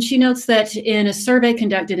countries, and she notes that in a survey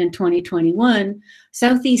conducted in 2021,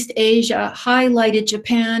 Southeast Asia highlighted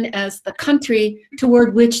Japan as the country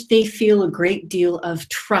toward which they feel a great deal of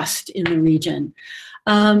trust in the region.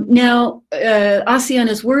 Now, ASEAN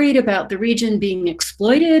is worried about the region being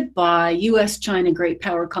exploited by US-China great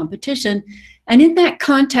power competition. And in that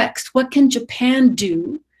context, what can Japan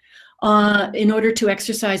do in order to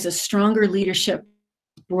exercise a stronger leadership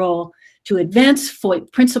role to advance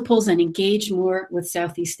FOIP principles and engage more with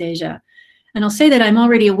Southeast Asia? And I'll say that I'm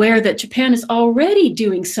already aware that Japan is already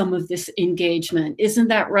doing some of this engagement. Isn't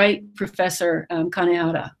that right, Professor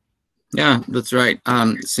Kanehara? Yeah, that's right.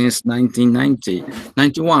 Since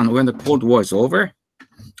 1991, when the Cold War is over,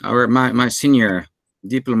 my senior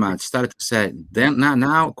diplomats started to say, then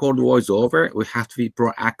now Cold War is over, we have to be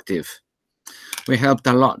proactive. We helped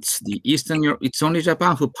a lot. The Eastern Europe, it's only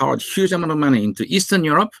Japan who poured huge amount of money into Eastern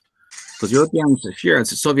Europe, because Europeans fear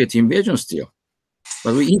it's a Soviet invasion still.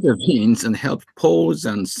 But we intervened and helped Poles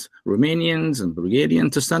and Romanians and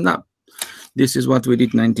Bulgarians to stand up. This is what we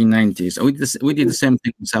did in the 1990s. We did the same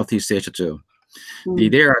thing in Southeast Asia too.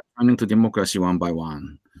 They are turning to democracy one by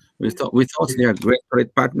one. We thought they are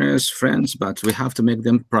great partners, friends, but we have to make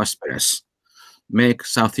them prosperous, make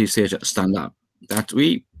Southeast Asia stand up. That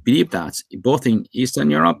we believe that both in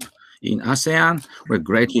Eastern Europe, in ASEAN, we're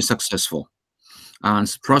greatly successful.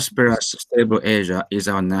 And prosperous, stable Asia is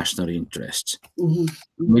our national interest.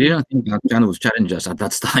 We didn't think that China would challenge us at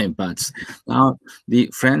that time, but now the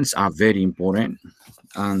friends are very important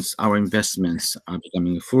and our investments are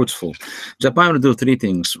becoming fruitful. Japan will do three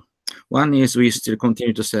things. One is we still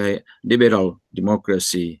continue to say liberal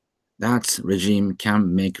democracy. That regime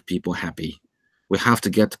can make people happy. We have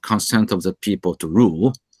to get consent of the people to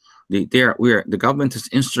rule. The government is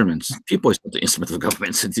instruments. People is not the instrument of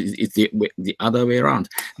governments. It's the other way around.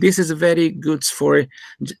 This is very good for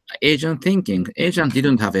Asian thinking. Asian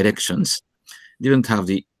didn't have elections, didn't have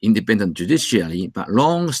the independent judiciary, but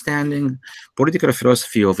long-standing political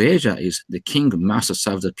philosophy of Asia is the king must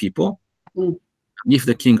serve the people. If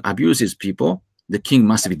the king abuses people, the king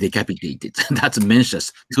must be decapitated. That's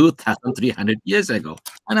mentioned 2,300 years ago.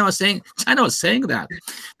 And I was saying, China was saying that.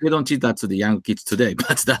 We don't teach that to the young kids today,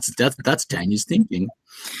 but that's Chinese thinking.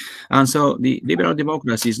 And so the liberal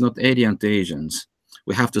democracy is not alien to Asians.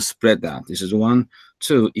 We have to spread that. This is one.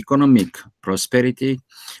 Two, economic prosperity.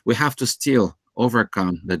 We have to still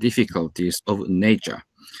overcome the difficulties of nature.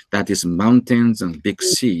 That is mountains and big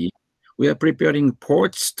sea. We are preparing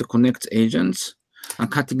ports to connect Asians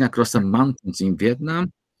and cutting across the mountains in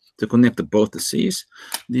Vietnam to connect both the seas.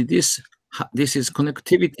 This is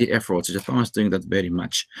connectivity efforts. Japan is doing that very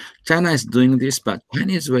much. China is doing this, but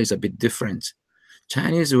Chinese way is a bit different.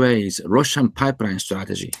 Chinese way is Russian pipeline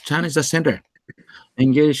strategy. China is the center.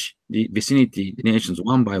 Engage the vicinity nations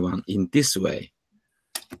one by one in this way,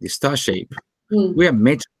 the star shape. We are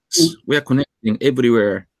matrix. We are connecting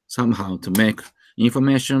everywhere somehow to make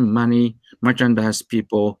information, money, merchandise,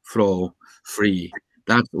 people flow free.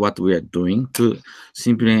 That's what we are doing to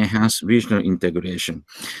simply enhance regional integration.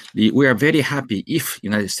 We are very happy if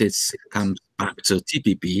United States comes back to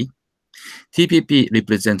TPP. TPP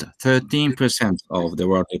represents 13% of the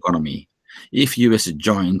world economy. If US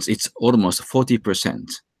joins, it's almost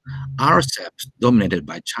 40%. RCEP dominated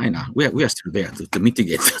by China. We are still there to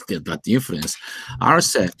mitigate that influence.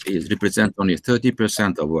 RCEP represents only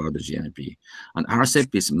 30% of world GNP, and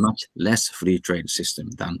RCEP is much less free trade system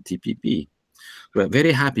than TPP. We're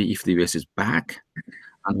very happy if the US is back,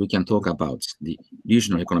 and we can talk about the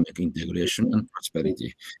regional economic integration and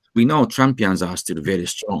prosperity. We know Trumpians are still very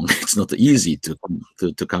strong. It's not easy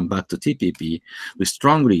to come back to TPP. We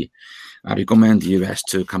strongly recommend the US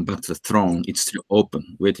to come back to the throne. It's still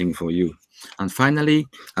open, waiting for you. And finally,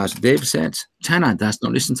 as Dave said, China does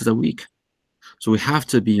not listen to the weak. So we have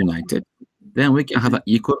to be united. Then we can have an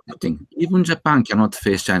equal footing. Even Japan cannot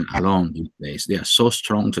face China alone these days. They are so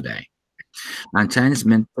strong today. And Chinese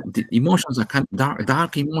men, the emotions are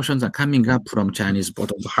dark emotions are coming up from Chinese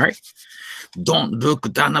bottom of the heart. Don't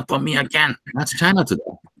look down upon me again. That's China today.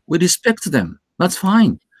 We respect them. That's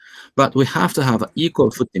fine. But we have to have an equal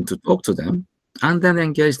footing to talk to them and then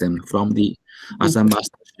engage them from the, as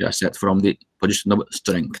Ambassador said, from the position of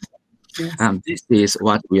strength. Yes. And this is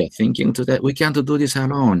what we are thinking today. We can't do this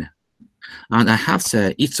alone. And I have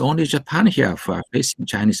said, it's only Japan here for facing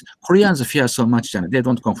Chinese. Koreans fear so much China. They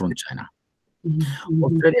don't confront China.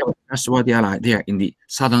 Australia was trustworthy ally. They are in the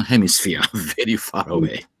southern hemisphere, very far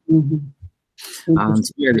away. And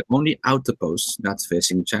we are the only outpost that's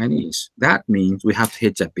facing Chinese. That means we have to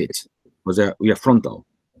hedge a bit because we are frontal.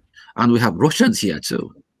 And we have Russians here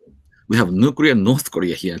too. We have nuclear North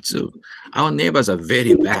Korea here too. Our neighbors are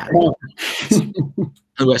very bad.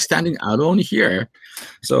 And we're standing alone here.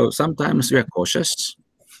 So sometimes we are cautious,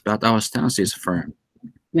 but our stance is firm.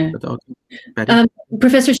 Yeah. Okay.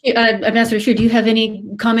 Professor Xu, Ambassador Xu, do you have any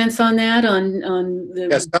comments on that, on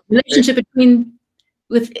the relationship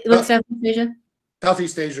with Southeast Asia?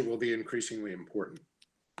 Southeast Asia will be increasingly important,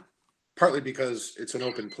 partly because it's an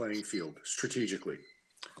open playing field strategically,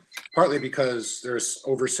 partly because there's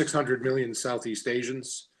over 600 million Southeast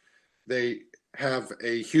Asians. They have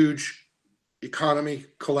a huge economy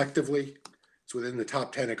collectively. It's within the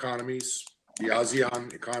top 10 economies. The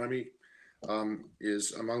ASEAN economy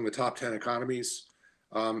is among the top 10 economies.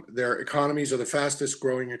 Their economies are the fastest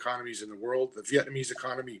growing economies in the world. The Vietnamese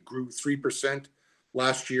economy grew 3%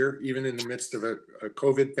 last year, even in the midst of a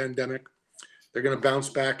COVID pandemic. They're going to bounce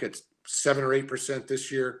back at 7 or 8%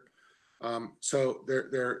 this year. So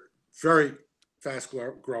they're very fast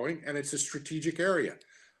growing, and it's a strategic area.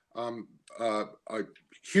 A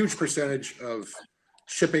huge percentage of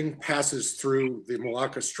shipping passes through the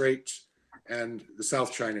Malacca Strait and the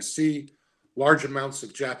South China Sea. Large amounts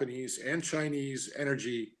of Japanese and Chinese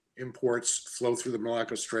energy imports flow through the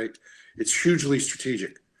Malacca Strait. It's hugely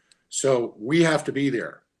strategic. So we have to be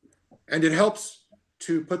there. And it helps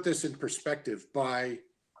to put this in perspective by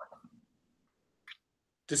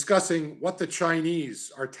discussing what the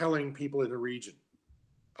Chinese are telling people in the region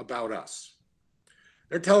about us.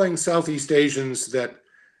 They're telling Southeast Asians that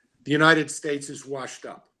the United States is washed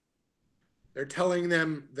up. They're telling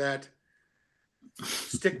them that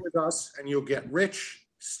stick with us and you'll get rich,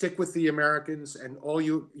 stick with the Americans and all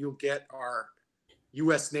you'll get are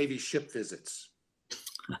US Navy ship visits.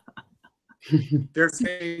 They're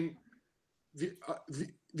saying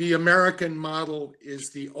the American model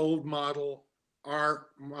is the old model. Our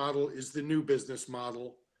model is the new business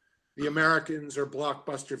model. The Americans are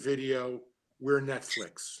Blockbuster Video. We're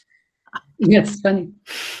Netflix. Yeah, it's funny.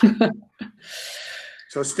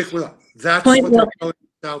 So stick with us. That's what they're telling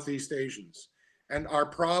Southeast Asians. And our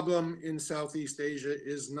problem in Southeast Asia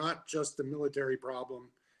is not just a military problem.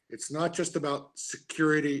 It's not just about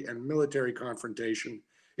security and military confrontation.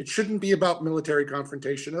 It shouldn't be about military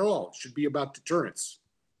confrontation at all. It should be about deterrence.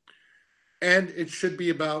 And it should be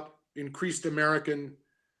about increased American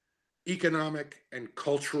economic and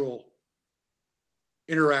cultural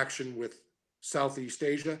interaction with Southeast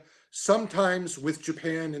Asia, sometimes with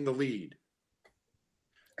Japan in the lead.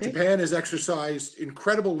 Okay. Japan has exercised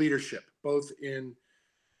incredible leadership, both in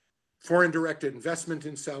foreign direct investment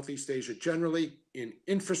in Southeast Asia generally, in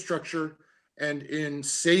infrastructure, and in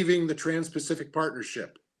saving the Trans-Pacific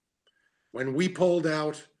Partnership. When we pulled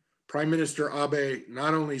out, Prime Minister Abe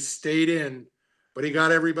not only stayed in, but he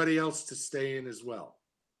got everybody else to stay in as well.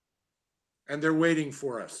 And they're waiting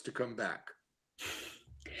for us to come back.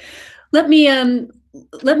 Let me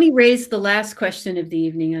raise the last question of the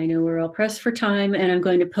evening. I know we're all pressed for time, and I'm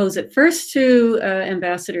going to pose it first to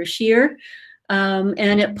Ambassador Scheer.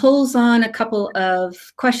 And it pulls on a couple of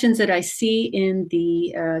questions that I see in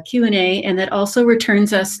the Q&A, and that also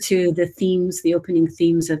returns us to the themes, the opening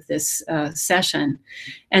themes of this session.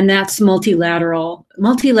 And that's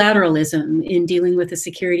multilateralism in dealing with the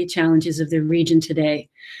security challenges of the region today.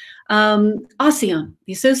 ASEAN,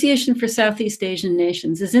 the Association for Southeast Asian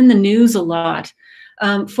Nations, is in the news a lot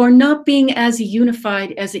for not being as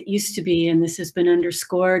unified as it used to be, and this has been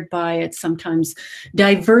underscored by its sometimes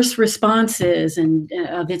diverse responses and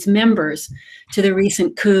of its members to the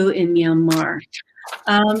recent coup in Myanmar.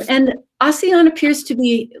 And ASEAN appears to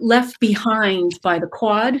be left behind by the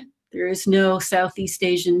Quad. There is no Southeast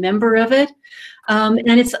Asian member of it, and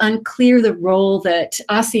it's unclear the role that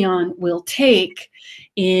ASEAN will take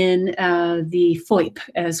in the FOIP,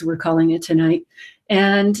 as we're calling it tonight.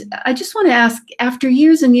 And I just want to ask, after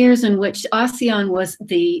years and years in which ASEAN was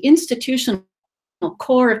the institutional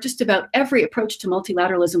core of just about every approach to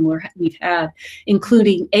multilateralism we've had,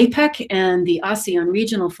 including APEC and the ASEAN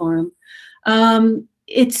Regional Forum,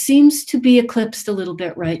 it seems to be eclipsed a little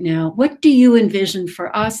bit right now. What do you envision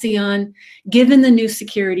for ASEAN, given the new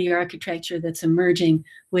security architecture that's emerging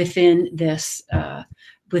within this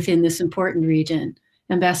important region?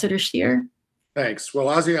 Ambassador Scheer? Thanks. Well,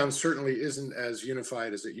 ASEAN certainly isn't as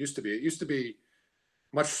unified as it used to be. It used to be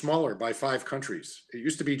much smaller by 5 countries. It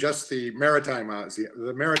used to be just the maritime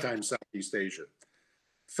Southeast Asia,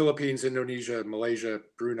 Philippines, Indonesia, Malaysia,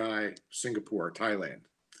 Brunei, Singapore, Thailand.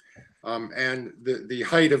 And the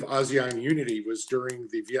height of ASEAN unity was during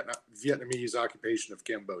the Vietnamese occupation of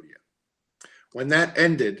Cambodia. When that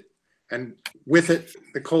ended, and with it,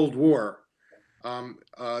 the Cold War,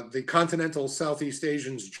 the continental Southeast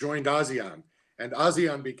Asians joined ASEAN, and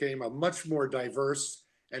ASEAN became a much more diverse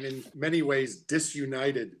and in many ways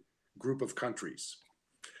disunited group of countries,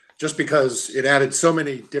 just because it added so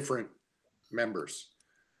many different members.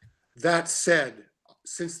 That said,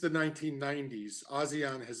 since the 1990s,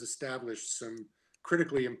 ASEAN has established some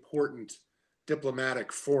critically important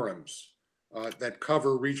diplomatic forums that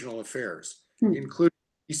cover regional affairs, including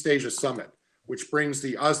the East Asia Summit, which brings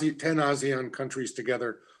the 10 ASEAN countries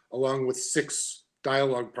together, along with 6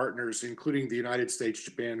 dialogue partners, including the United States,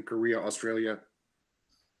 Japan, Korea, Australia,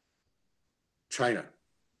 China.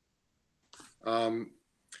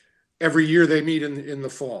 Every year they meet in the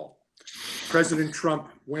fall. President Trump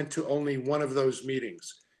went to only one of those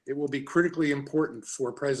meetings. It will be critically important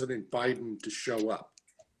for President Biden to show up.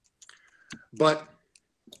 But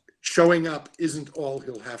showing up isn't all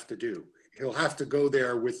he'll have to do. he'll have to go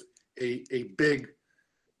there with a big,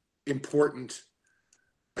 important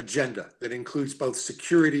agenda that includes both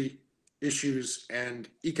security issues and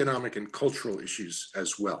economic and cultural issues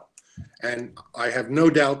as well. And I have no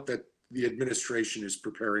doubt that the administration is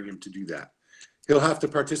preparing him to do that. He'll have to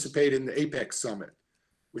participate in the APEC summit,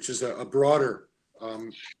 which is a broader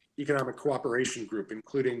economic cooperation group,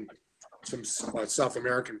 including some South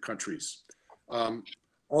American countries.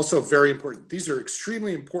 Also very important. These are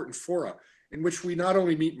extremely important fora in which we not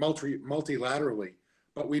only meet multilaterally,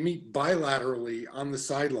 but we meet bilaterally on the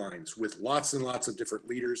sidelines with lots and lots of different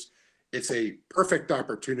leaders. It's a perfect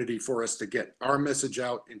opportunity for us to get our message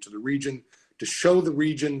out into the region, to show the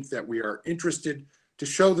region that we are interested, to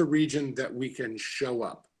show the region that we can show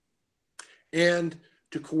up, and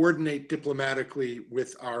to coordinate diplomatically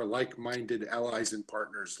with our like-minded allies and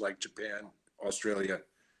partners like Japan, Australia,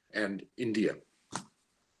 and India.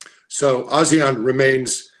 So ASEAN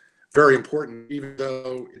remains very important, even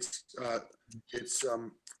though it's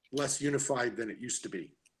less unified than it used to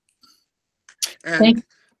be. And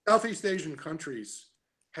Southeast Asian countries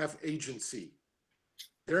have agency.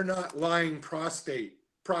 They're not lying prostrate,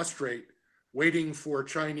 waiting for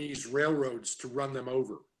Chinese railroads to run them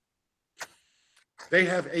over. They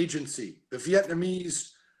have agency. The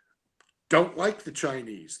Vietnamese don't like the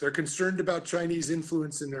Chinese. They're concerned about Chinese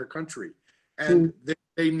influence in their country. And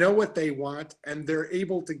they know what they want, and they're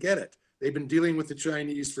able to get it. They've been dealing with the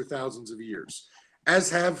Chinese for thousands of years,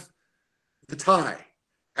 as have the Thai,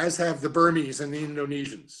 as have the Burmese and the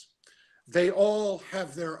Indonesians. They all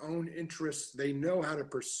have their own interests. They know how to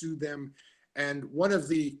pursue them. And one of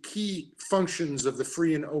the key functions of the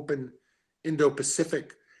free and open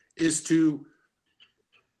Indo-Pacific is to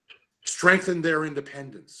strengthen their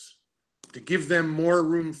independence, to give them more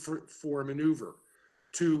room for maneuver,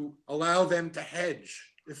 to allow them to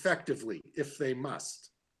hedge effectively if they must.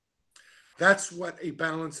 That's what a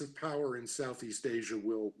balance of power in Southeast Asia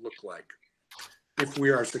will look like if we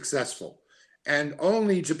are successful. And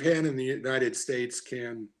only Japan and the United States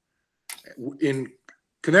can, in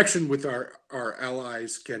connection with our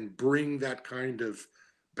allies, can bring that kind of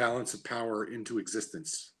balance of power into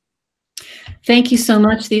existence. Thank you so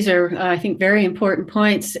much. These are, I think, very important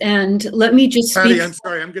points. And let me just speak. Patty, I'm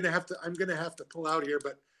sorry, I'm gonna have to pull out here,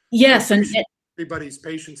 but yes, and everybody's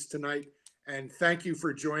patience tonight. And thank you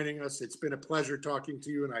for joining us. It's been a pleasure talking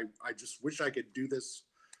to you, and I just wish I could do this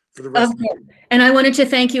for the rest of the day. And I wanted to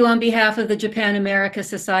thank you on behalf of the Japan America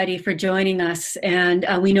Society for joining us. And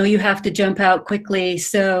we know you have to jump out quickly,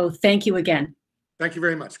 so thank you again. Thank you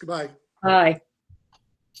very much. Goodbye. Bye.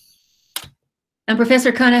 And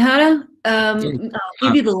Professor Kanehara, I'll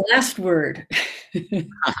give you the last word.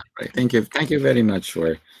 Right. Thank you. Thank you very much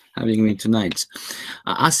for having me tonight.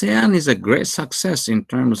 ASEAN is a great success in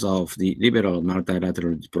terms of the liberal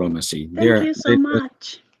multilateral diplomacy. Thank you so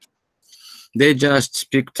much. They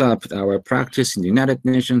just picked up our practice in the United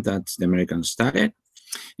Nations that the Americans started.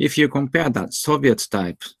 If you compare that Soviet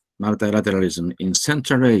type multilateralism in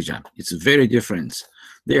Central Asia, it's very different.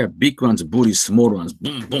 There are big ones, bully small ones,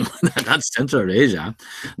 boom, boom. That's Central Asia.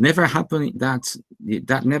 Never happened.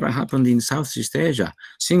 That never happened in Southeast Asia.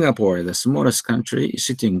 Singapore, the smallest country, is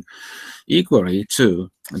sitting equally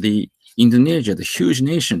to the Indonesia, the huge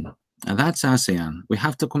nation. And that's ASEAN. We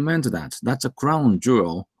have to commend that. That's a crown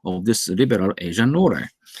jewel of this liberal Asian order.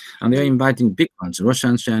 And they're inviting big ones,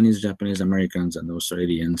 Russians, Chinese, Japanese, Americans, and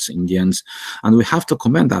Australians, Indians. And we have to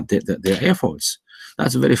commend that their efforts.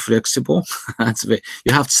 That's very flexible.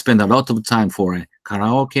 You have to spend a lot of time for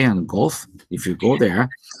karaoke and golf if you go there.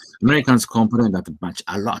 Americans complain that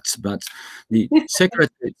a lot, but the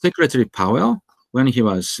Secretary Powell, when he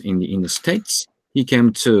was in the States, he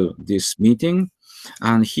came to this meeting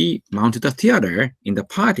and he mounted a theater in the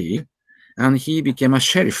party and he became a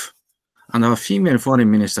sheriff. And our female foreign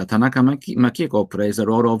minister, Tanaka Makiko, plays the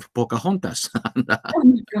role of Pocahontas. Oh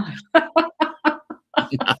my God.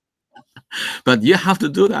 But you have to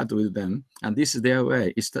do that with them, and this is their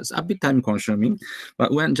way. It's a bit time-consuming,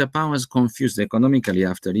 but when Japan was confused economically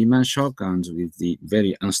after Lehman shock and with the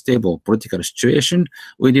very unstable political situation,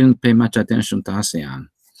 we didn't pay much attention to ASEAN.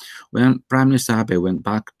 When Prime Minister Abe went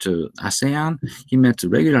back to ASEAN, he met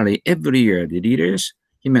regularly every year the leaders.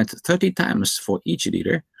 He met 30 times for each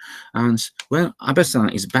leader. And when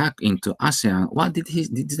Abe-san is back into ASEAN, what did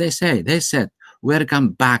they say? They said,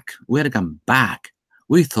 "Welcome back, welcome back.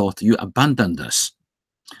 We thought you abandoned us."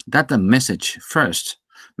 That's the message, first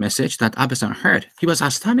message that Abe-san heard. He was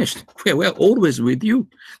astonished. We're always with you.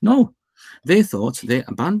 No, they thought they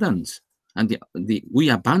abandoned. And we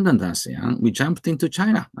abandoned ASEAN. We jumped into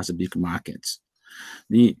China as a big market.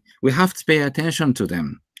 We have to pay attention to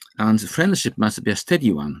them. And friendship must be a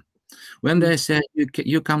steady one. When they say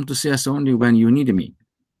you come to see us only when you need me,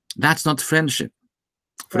 that's not friendship.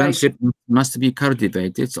 Friendship must be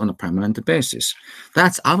cultivated on a permanent basis.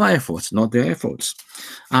 That's our efforts, not their efforts.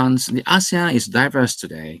 And the ASEAN is diverse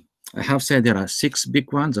today. I have said there are 6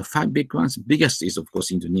 big ones, or 5 big ones. Biggest is, of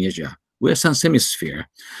course, Indonesia, Western Hemisphere.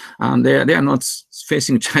 And they are not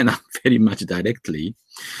facing China very much directly.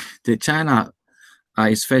 China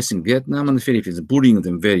is facing Vietnam and the Philippines, bullying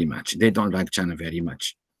them very much. They don't like China very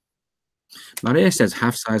much. Malaysia is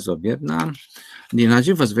half size of Vietnam. The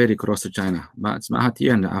Najib was very close to China, but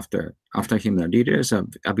Mahathir and after him, the leaders are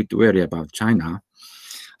a bit wary about China.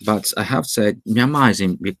 But I have said Myanmar is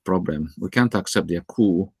in big problem. We can't accept their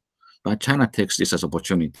coup, but China takes this as an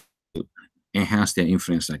opportunity to enhance their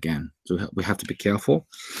influence again. So we have to be careful.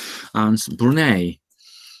 And Brunei,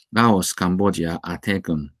 Laos, Cambodia are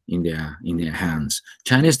taken in their hands.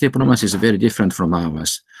 Chinese diplomacy is very different from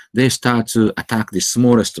ours. They start to attack the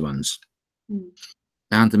smallest ones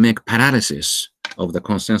and make paralysis of the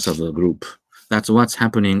consensus of the group. That's what's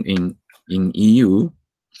happening in EU.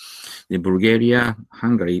 The Bulgaria,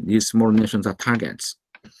 Hungary, these small nations are targets.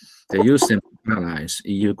 They use them to paralyze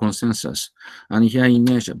EU consensus. And here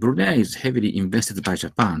in Asia, Brunei is heavily invested by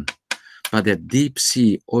Japan, but the deep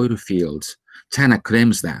sea oil fields, China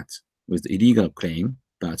claims that with illegal claim,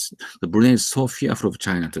 but the Brunei is so fearful of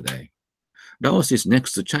China today. Laos is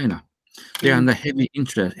next to China. They are under heavy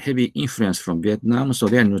influence from Vietnam, so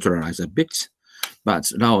they are neutralized a bit,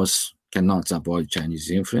 but Laos cannot avoid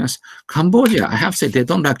Chinese influence. Cambodia, I have said they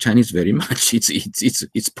don't like Chinese very much.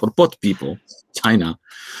 It's Pol Pot people, China,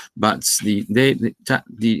 but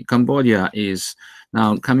the Cambodia is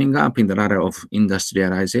now coming up in the ladder of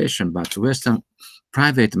industrialization, but Western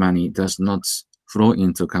private money does not flow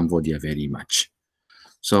into Cambodia very much.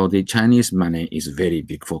 So the Chinese money is very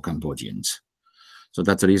big for Cambodians. So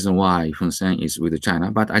that's the reason why Hun Sen is with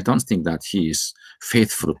China, but I don't think that he is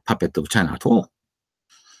faithful puppet of China at all.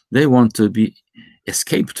 They want to be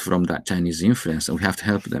escaped from that Chinese influence, and we have to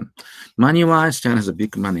help them. Money-wise, China has a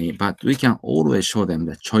big money, but we can always show them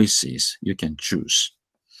the choices you can choose.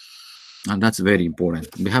 And that's very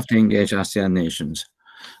important. We have to engage ASEAN nations.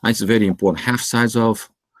 And it's very important. Half size of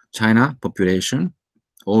China population,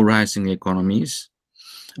 all rising economies,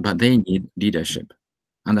 but they need leadership.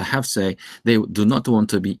 And I have to say, they do not want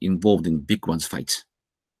to be involved in big ones fights.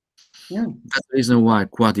 Yeah. That's the reason why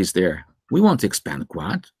Quad is there. We want to expand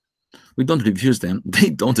Quad. We don't refuse them.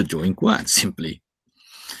 They don't join Quad, simply.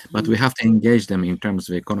 But we have to engage them in terms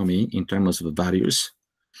of economy, in terms of values.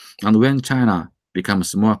 And when China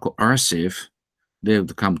becomes more coercive, they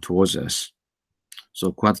would come towards us.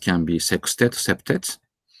 So Quad can be septet.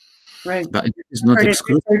 Right. But it is not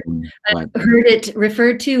exclusive. I've heard it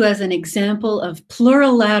referred to as an example of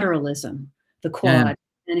plurilateralism, the Quad,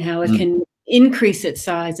 and how it can increase its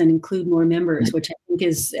size and include more members, which I think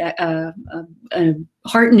is a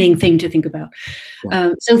heartening thing to think about.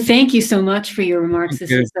 So thank you so much for your remarks. This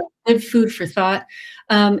is good food for thought.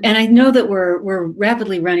 And I know that we're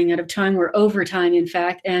rapidly running out of time. We're over time, in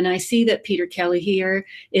fact. And I see that Peter Kelly here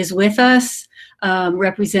is with us,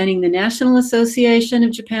 representing the National Association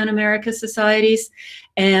of Japan-America Societies.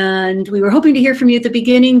 And we were hoping to hear from you at the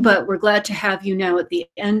beginning, but we're glad to have you now at the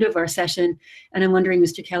end of our session. And I'm wondering,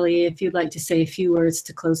 Mr. Kelly, if you'd like to say a few words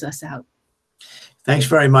to close us out. Thanks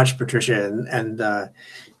very much, Patricia. And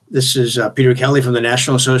this is Peter Kelly from the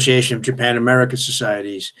National Association of Japan-America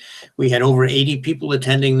Societies. We had over 80 people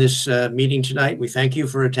attending this meeting tonight. We thank you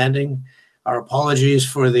for attending. Our apologies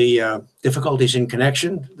for the difficulties in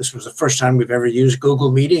connection. This was the first time we've ever used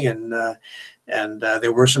Google Meeting, and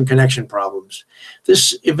there were some connection problems.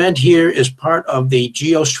 This event here is part of the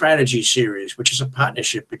Geostrategy series, which is a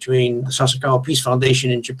partnership between the Sasakawa Peace Foundation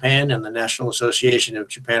in Japan and the National Association of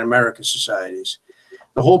Japan-American Societies.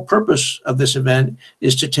 The whole purpose of this event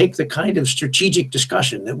is to take the kind of strategic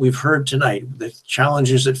discussion that we've heard tonight, the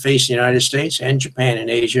challenges that face the United States and Japan in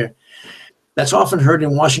Asia. That's often heard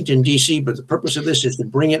in Washington, D.C., but the purpose of this is to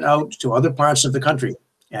bring it out to other parts of the country.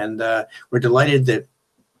 And we're delighted that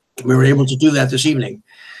we were able to do that this evening.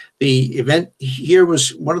 The event here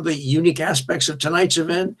was one of the unique aspects of tonight's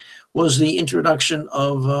event was the introduction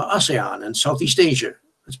of ASEAN and Southeast Asia.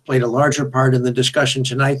 It's played a larger part in the discussion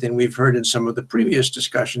tonight than we've heard in some of the previous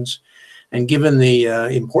discussions. And given the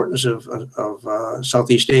importance of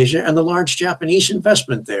Southeast Asia and the large Japanese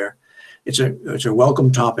investment there, it's a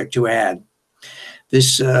welcome topic to add.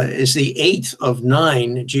 This is the 8th of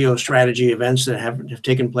 9 geostrategy events that have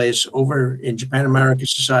taken place over in Japan-American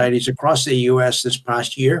societies across the U.S. this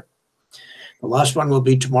past year. The last one will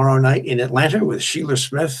be tomorrow night in Atlanta with Sheila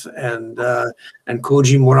Smith and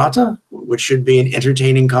Koji Murata, which should be an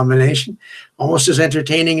entertaining combination, almost as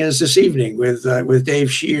entertaining as this evening with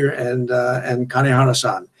Dave Shear and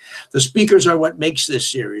Kanehara-san. The speakers are what makes this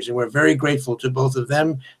series, and we're very grateful to both of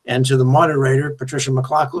them and to the moderator, Patricia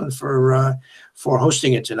McLaughlin, for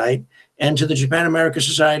hosting it tonight, and to the Japan-America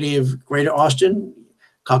Society of Greater Austin,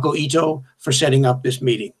 Kako Ito, for setting up this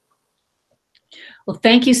meeting. Well,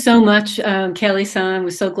 thank you so much, Kelly-san.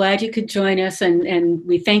 We're so glad you could join us, and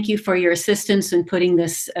we thank you for your assistance in putting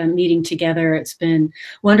this meeting together. It's been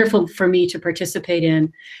wonderful for me to participate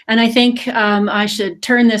in. And I think I should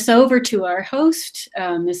turn this over to our host,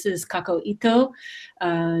 Mrs. Kako Ito,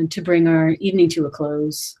 to bring our evening to a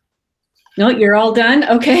close. No, you're all done?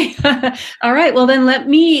 Okay. All right. Well, then let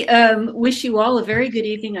me wish you all a very good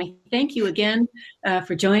evening. I thank you again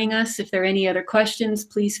for joining us. If there are any other questions,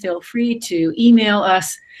 please feel free to email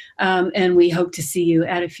us. And we hope to see you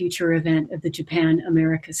at a future event of the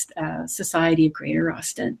Japan-America Society of Greater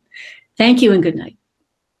Austin. Thank you and good night.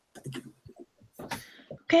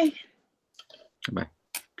 Okay. Bye.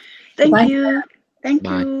 Thank Bye. you. Thank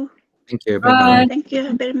Bye. you. Thank you. Bye-bye. Thank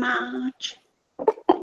you very much.